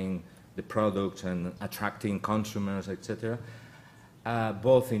designing the products and attracting consumers, etc.,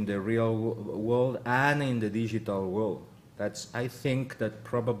 both in the real world and in the digital world. I think that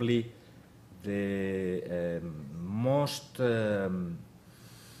probably the most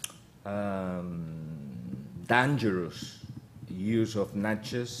dangerous use of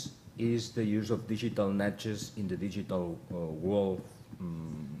nudges is the use of digital nudges in the digital world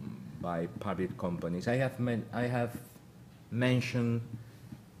by public companies. I have mentioned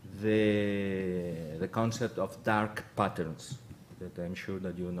the concept of dark patterns that I'm sure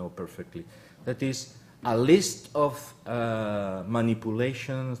that you know perfectly. That is a list of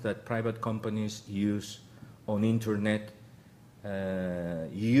manipulations that private companies use on internet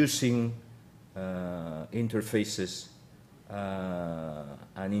using interfaces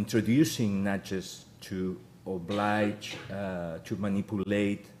and introducing nudges to oblige, to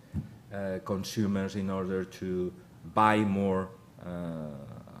manipulate consumers in order to buy more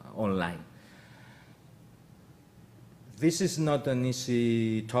online. This is not an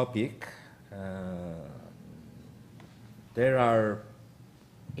easy topic. There are,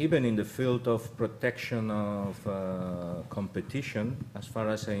 even in the field of protection of competition, as far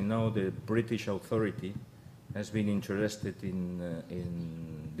as I know, the British authority has been interested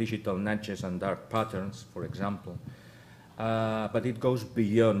in digital nudges and dark patterns, for example. But it goes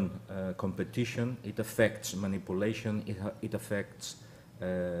beyond competition. It affects manipulation. It affects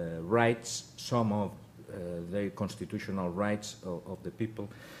rights, some of the constitutional rights of the people.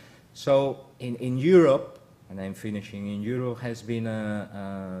 So in Europe, and I'm finishing, in Europe has been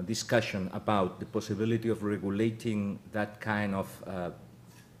a discussion about the possibility of regulating that kind of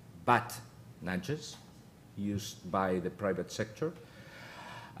bad nudges used by the private sector.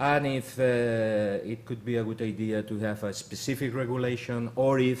 And if it could be a good idea to have a specific regulation,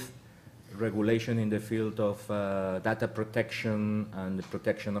 or if regulation in the field of data protection and the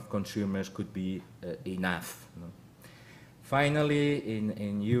protection of consumers could be enough. No? Finally,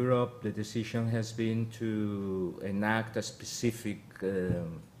 in Europe, the decision has been to enact a specific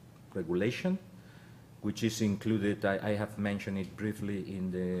regulation, which is included, I have mentioned it briefly,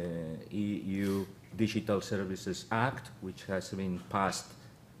 in the EU Digital Services Act, which has been passed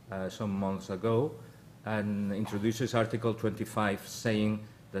some months ago, and introduces Article 25 saying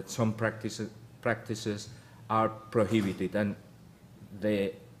that some practices are prohibited. And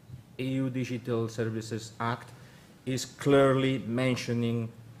the EU Digital Services Act is clearly mentioning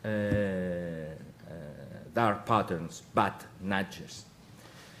dark patterns, bad nudges.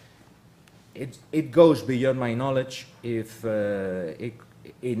 It goes beyond my knowledge if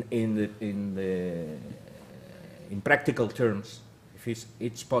in practical terms, if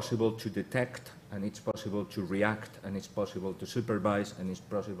it's possible to detect, and it's possible to react, and it's possible to supervise, and it's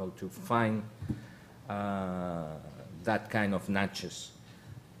possible to find that kind of nudges.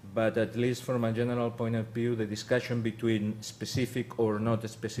 But at least from a general point of view, the discussion between specific or not a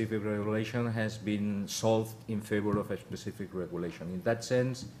specific regulation has been solved in favor of a specific regulation. In that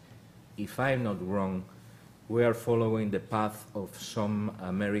sense, if I'm not wrong, we are following the path of some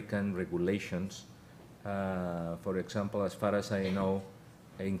American regulations. For example, as far as I know,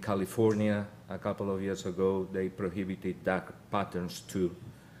 in California, a couple of years ago, they prohibited dark patterns too.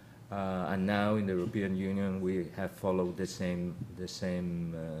 And now in the European Union, we have followed the same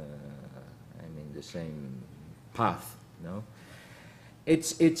path. No,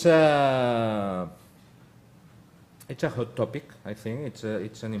 it's a hot topic. I think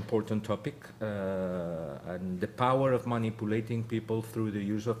it's an important topic, and the power of manipulating people through the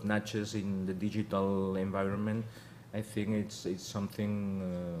use of nudges in the digital environment. I think it's something.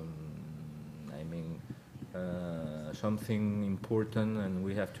 Something important, and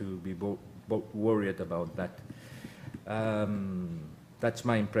we have to be worried about that. That's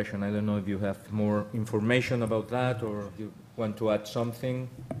my impression. I don't know if you have more information about that, or you want to add something.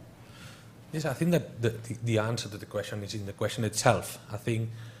 Yes, I think that the answer to the question is in the question itself. I think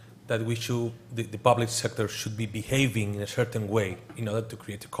that we should, the public sector should be behaving in a certain way in order to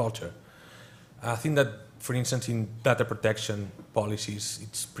create a culture. I think that, for instance, in data protection policies,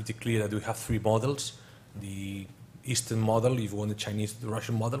 it's pretty clear that we have three models. The Eastern model, if you want the Chinese, the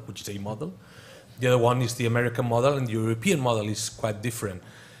Russian model, which is a model. The other one is the American model, and the European model is quite different.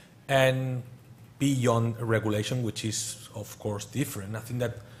 And beyond regulation, which is, of course, different, I think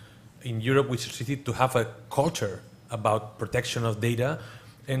that in Europe we succeeded to have a culture about protection of data,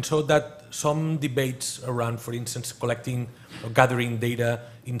 and so that some debates around, for instance, collecting or gathering data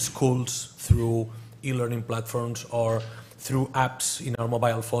in schools through e-learning platforms or through apps in our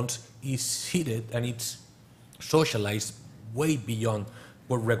mobile phones is heated, and it's socialized way beyond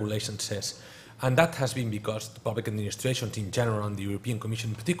what regulation says. And that has been because the public administrations in general, and the European Commission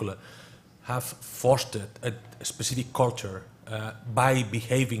in particular, have fostered a specific culture by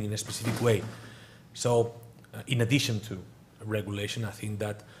behaving in a specific way. So in addition to regulation, I think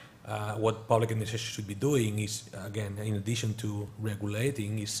that what public administration should be doing is, again, in addition to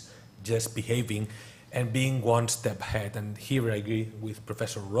regulating, is just behaving and being one step ahead. And here I agree with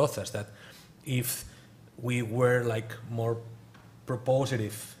Professor Rozas that if we were like more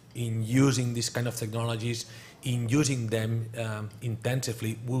propositive in using these kind of technologies, in using them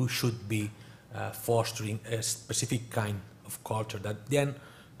intensively, we should be fostering a specific kind of culture that then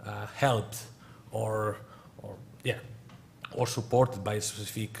helped or supported by a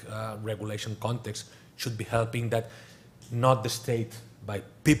specific regulation context should be helping, that not the state by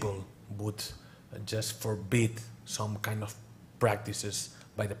people would just forbid some kind of practices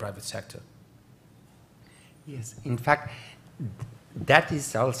by the private sector. Yes, in fact, that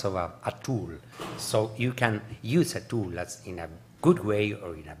is also a tool. So you can use a tool as in a good way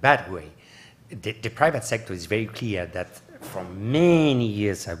or in a bad way. The private sector is very clear that from many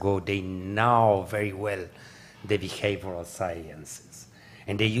years ago, they know very well the behavioral sciences.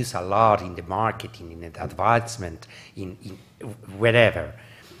 And they use a lot in the marketing, in the advancement, in wherever.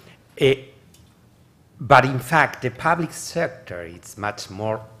 But in fact, the public sector is much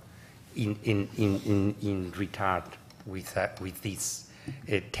more in retard with these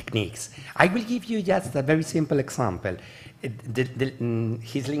techniques. I will give you just a very simple example.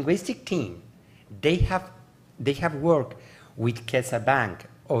 His linguistic team, they have worked with CaixaBank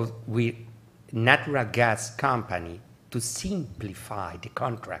or with natural gas company to simplify the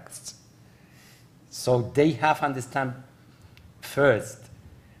contracts. So they have understand first.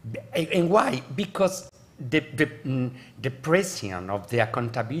 And why? Because the pressure of the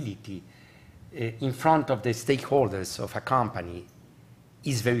accountability in front of the stakeholders of a company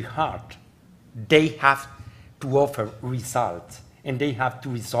is very hard. They have to offer results and they have to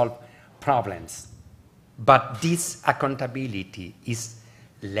resolve problems. But this accountability is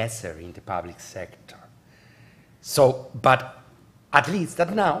lesser in the public sector. So, but at least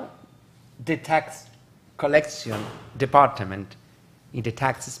that now the tax collection department in the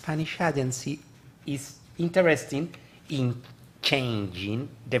tax Spanish agency is interested in changing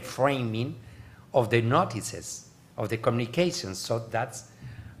the framing of the notices, of the communications. So that's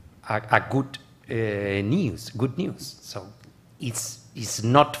a good news. So it's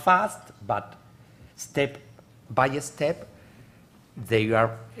not fast, but step by step, they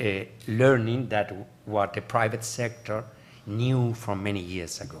are learning that what the private sector knew from many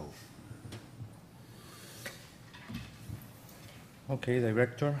years ago. Okay,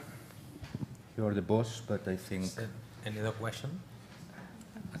 Director, you're the boss, but I think... Any other question?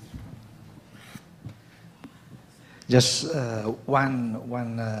 Just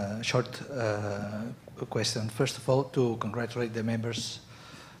one short question. First of all, to congratulate the members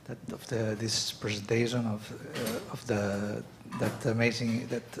of this presentation of that amazing,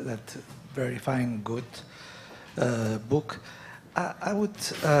 that very fine, good book. I would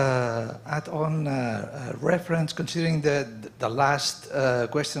add on a reference, considering the last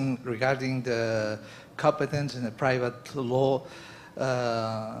question regarding the competence in the private law,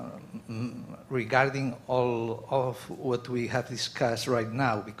 regarding all of what we have discussed right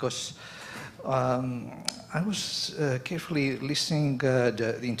now, because I was carefully listening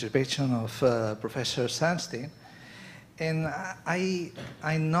the intervention of Professor Sunstein, and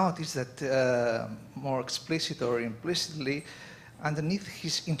I noticed that more explicit or implicitly, underneath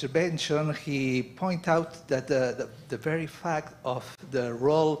his intervention, he pointed out that the very fact of the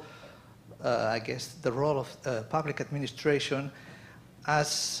role, I guess, the role of public administration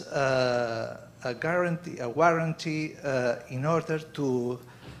as a warranty in order to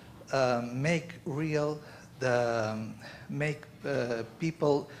make real make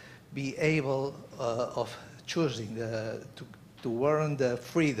people be able of choosing, to warrant the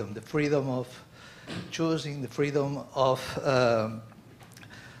freedom of choosing, the freedom of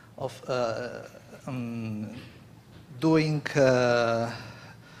doing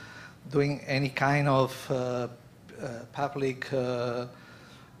any kind of public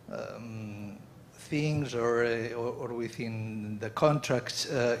things, or within the contracts,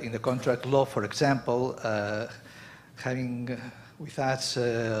 in the contract law, for example, having with us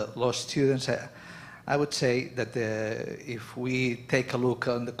law students. I would say that if we take a look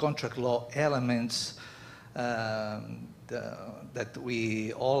on the contract law elements that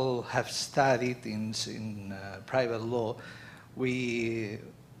we all have studied in private law, we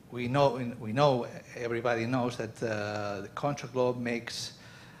know, everybody knows that the contract law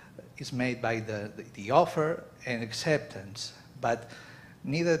is made by the offer and acceptance, but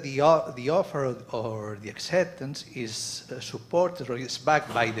neither the offer or the acceptance is supported or is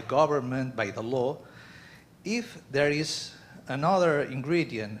backed by the government, by the law, if there is another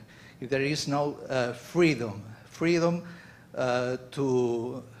ingredient, if there is no freedom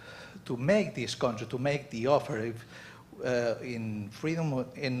to make this contract, to make the offer. In freedom,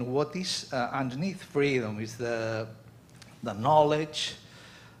 and what is underneath freedom is the knowledge,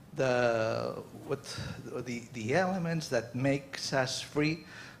 the elements that makes us free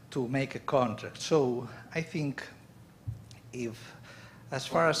to make a contract. So I think, if, as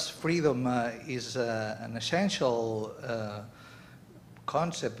far as freedom is an essential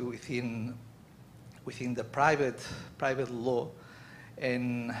concept within the private law,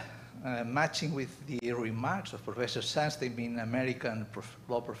 and matching with the remarks of Professor Sunstein, being an American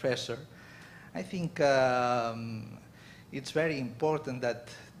law professor, I think it's very important that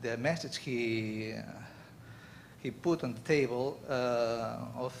the message he put on the table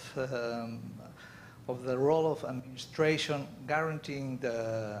of the role of administration, guaranteeing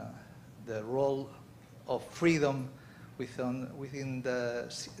the role of freedom within the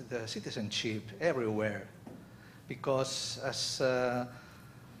citizenship everywhere, because as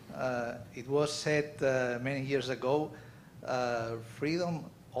it was said many years ago, freedom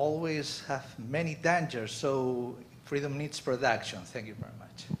always have many dangers, so freedom needs production. Thank you very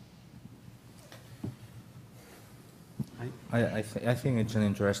much. I think it's an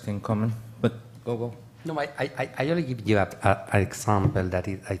interesting comment, but go. No, I only give you an example that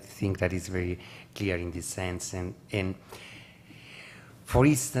I think that is very clear in this sense. And for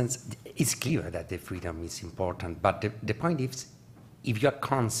instance, it's clear that the freedom is important, but the point is, if you are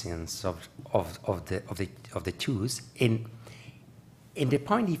conscious of the choose, and the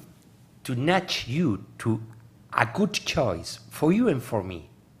point is to nudge you to a good choice for you and for me.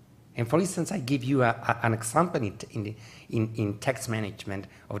 And for instance, I give you an example in tax management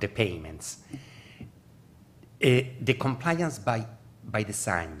of the payments. The compliance by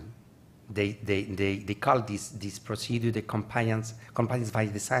design. They call this procedure the compliance by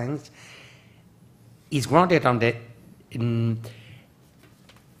design. Is grounded on the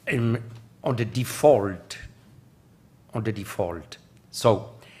default.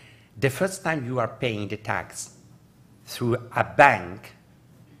 So the first time you are paying the tax through a bank,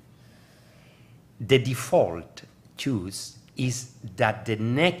 the default choose is that the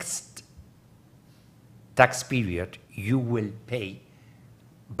next tax period you will pay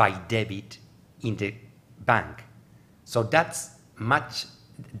by debit in the bank. So that's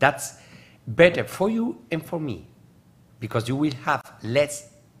better for you and for me, because you will have less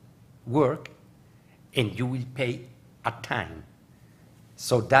work and you will pay at time.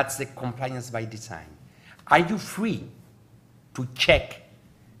 So that's the compliance by design. Are you free to check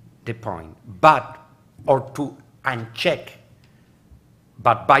the point, or to uncheck?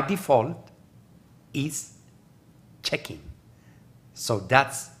 But by default is checking. So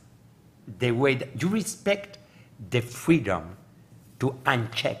that's the way that you respect the freedom to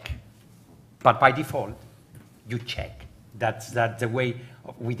uncheck, but by default you check. That's the way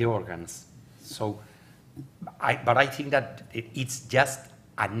with the organs. So, but I think that it's just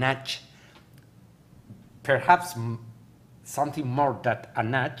a nudge, perhaps something more than a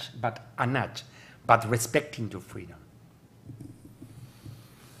nudge, but respecting to freedom.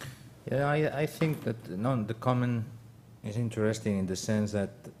 Yeah, I think that the comment is interesting in the sense that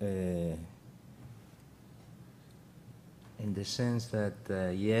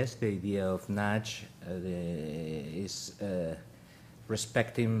yes, the idea of nudge is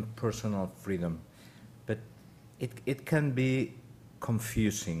respecting personal freedom, but it can be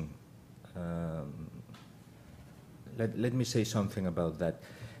confusing. Let me say something about that.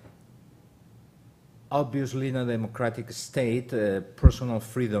 Obviously, in a democratic state, personal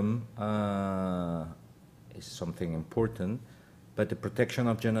freedom is something important, but the protection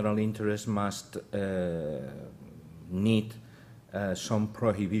of general interest must need some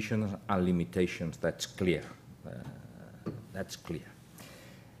prohibitions and limitations. That's clear. That's clear.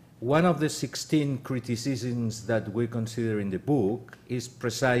 One of the 16 criticisms that we consider in the book is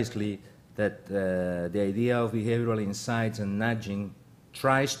precisely that the idea of behavioral insights and nudging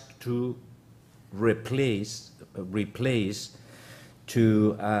tries to replace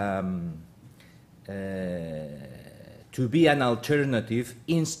to be an alternative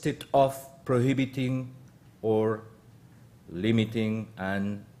instead of prohibiting or limiting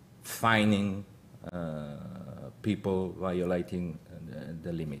and fining people violating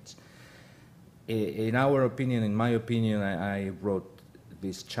the limits. In our opinion, in my opinion, I wrote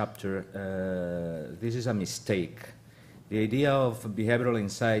this chapter, this is a mistake. The idea of behavioral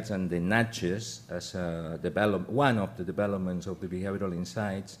insights and the nudges as one of the developments of the behavioral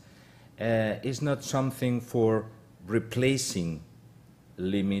insights is not something for replacing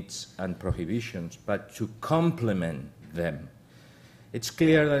limits and prohibitions, but to complement them. It's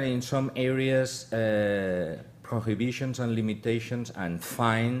clear that in some areas prohibitions and limitations and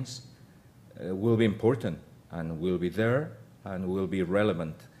fines will be important and will be there and will be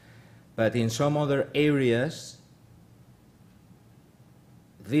relevant. But in some other areas,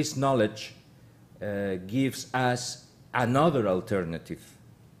 this knowledge gives us another alternative.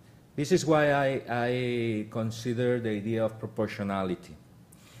 This is why I consider the idea of proportionality.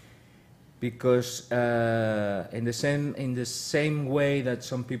 Because in the same way that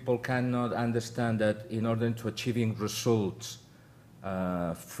some people cannot understand that in order to achieving results,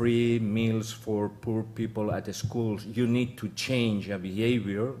 free meals for poor people at the schools, you need to change a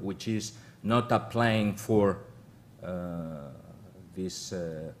behavior which is not applying for this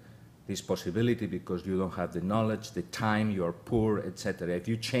possibility because you don't have the knowledge, the time, you are poor, etc. If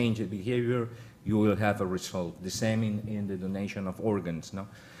you change the behavior, you will have a result. The same in the donation of organs. No?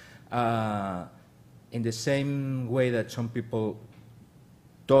 In the same way that some people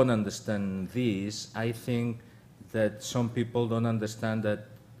don't understand this, I think that some people don't understand that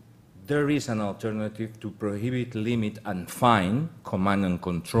there is an alternative to prohibit, limit, and fine, command and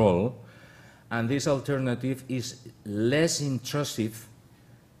control, and this alternative is less intrusive,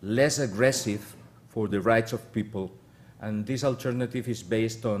 less aggressive for the rights of people, and this alternative is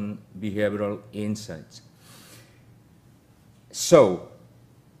based on behavioral insights. So,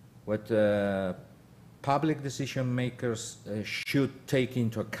 what public decision makers should take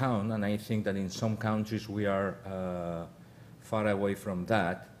into account, and I think that in some countries we are far away from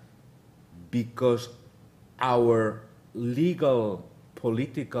that, because our legal,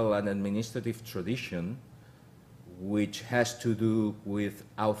 political, and administrative tradition, which has to do with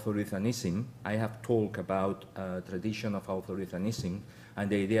authoritarianism. I have talked about tradition of authoritarianism and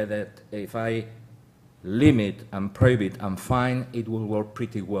the idea that if I limit and prohibit and fine, it will work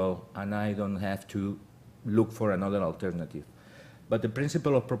pretty well and I don't have to look for another alternative. But the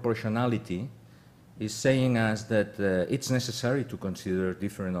principle of proportionality is saying us that it's necessary to consider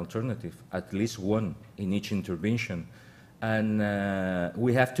different alternatives, at least one in each intervention. And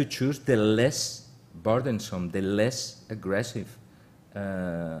we have to choose the less burdensome, the less aggressive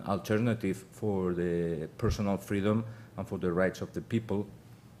alternative for the personal freedom and for the rights of the people,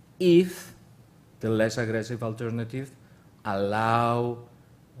 if the less aggressive alternative allows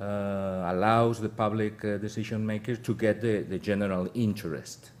the public decision makers to get the general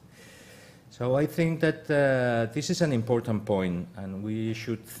interest. So I think that this is an important point and we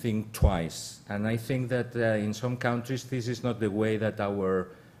should think twice. And I think that in some countries this is not the way that our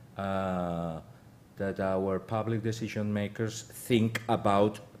public decision makers think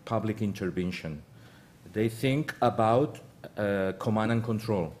about public intervention. They think about command and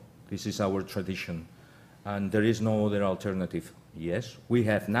control. This is our tradition. And there is no other alternative. Yes, we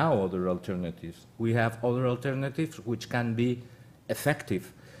have now other alternatives. We have other alternatives which can be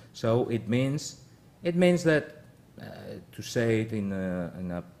effective. So it means that to say it in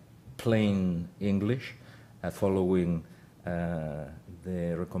a plain English, following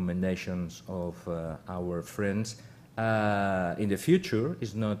the recommendations of our friends, in the future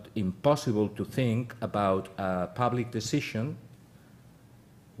it's not impossible to think about a public decision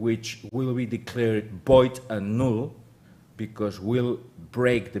which will be declared void and null because will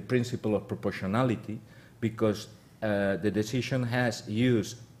break the principle of proportionality, because the decision has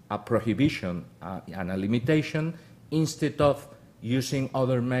used a prohibition and a limitation instead of using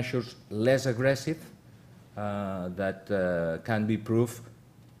other measures less aggressive that can be proved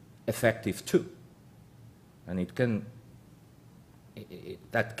effective too. And it can, in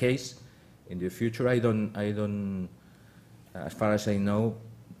that case, in the future, I don't, as far as I know,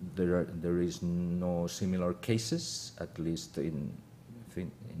 there is no similar cases, at least in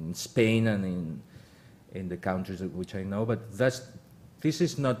Spain and in the countries which I know. But this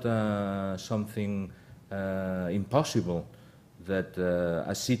is not something impossible, that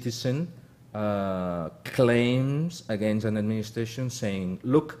a citizen claims against an administration saying,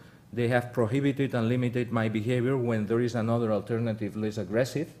 look, they have prohibited and limited my behavior when there is another alternative less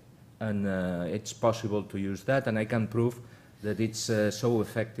aggressive, and it's possible to use that, and I can prove that it's so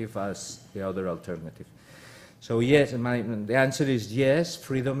effective as the other alternative. So yes, the answer is yes,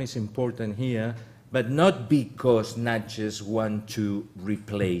 freedom is important here, but not because nudges want to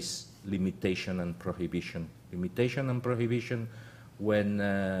replace limitation and prohibition. Limitation and prohibition, when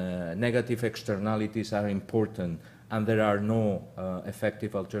negative externalities are important and there are no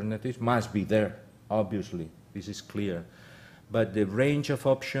effective alternatives, must be there, obviously, this is clear. But the range of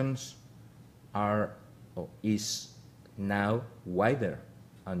options is now wider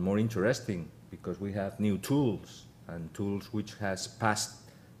and more interesting, because we have new tools, and tools which has passed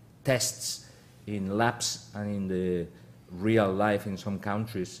tests in labs and in the real life in some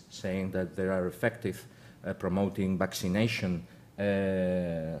countries, saying that they are effective, promoting vaccination,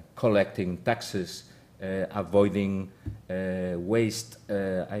 collecting taxes, avoiding waste.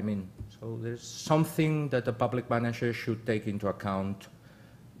 I mean, so there's something that the public manager should take into account,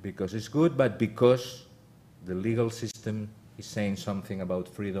 because it's good, but because the legal system is saying something about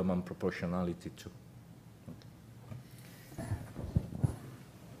freedom and proportionality too.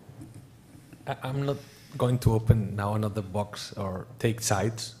 I'm not going to open now another box or take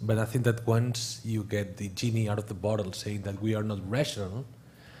sides, but I think that once you get the genie out of the bottle saying that we are not rational,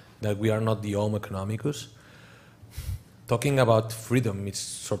 that we are not the homo economicus, talking about freedom is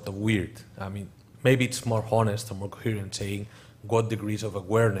sort of weird. I mean, maybe it's more honest or more coherent saying what degrees of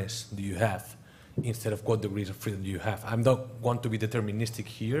awareness do you have instead of what degrees of freedom do you have. I don't want to be deterministic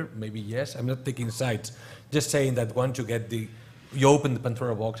here, maybe yes, I'm not taking sides, just saying that once you get you open the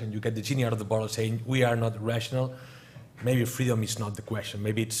Pandora box and you get the genie out of the bottle saying we are not rational, maybe freedom is not the question.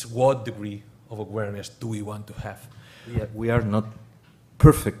 Maybe it's what degree of awareness do we want to have. We are not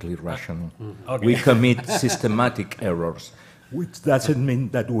perfectly rational. Okay. We commit systematic errors, which doesn't mean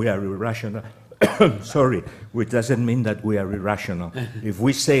that we are irrational. Sorry, which doesn't mean that we are irrational. If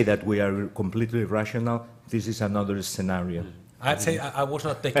we say that we are completely irrational, this is another scenario. I'd say I was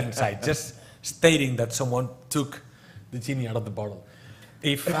not taking sides, just stating that someone took the genie out of the bottle.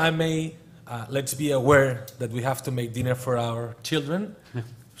 If I may, let's be aware that we have to make dinner for our children,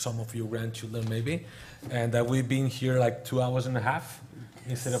 some of you grandchildren maybe, and that we've been here like 2.5 hours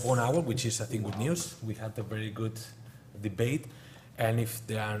instead of 1 hour, which is, I think, good news. We had a very good debate. And if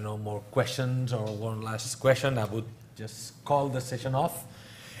there are no more questions or one last question, I would just call the session off.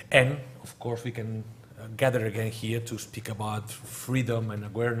 And of course, we can gather again here to speak about freedom and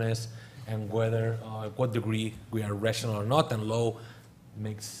awareness and whether, what degree we are rational or not, and law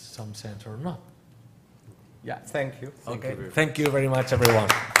makes some sense or not. Yeah, thank you. Thank you very much, everyone.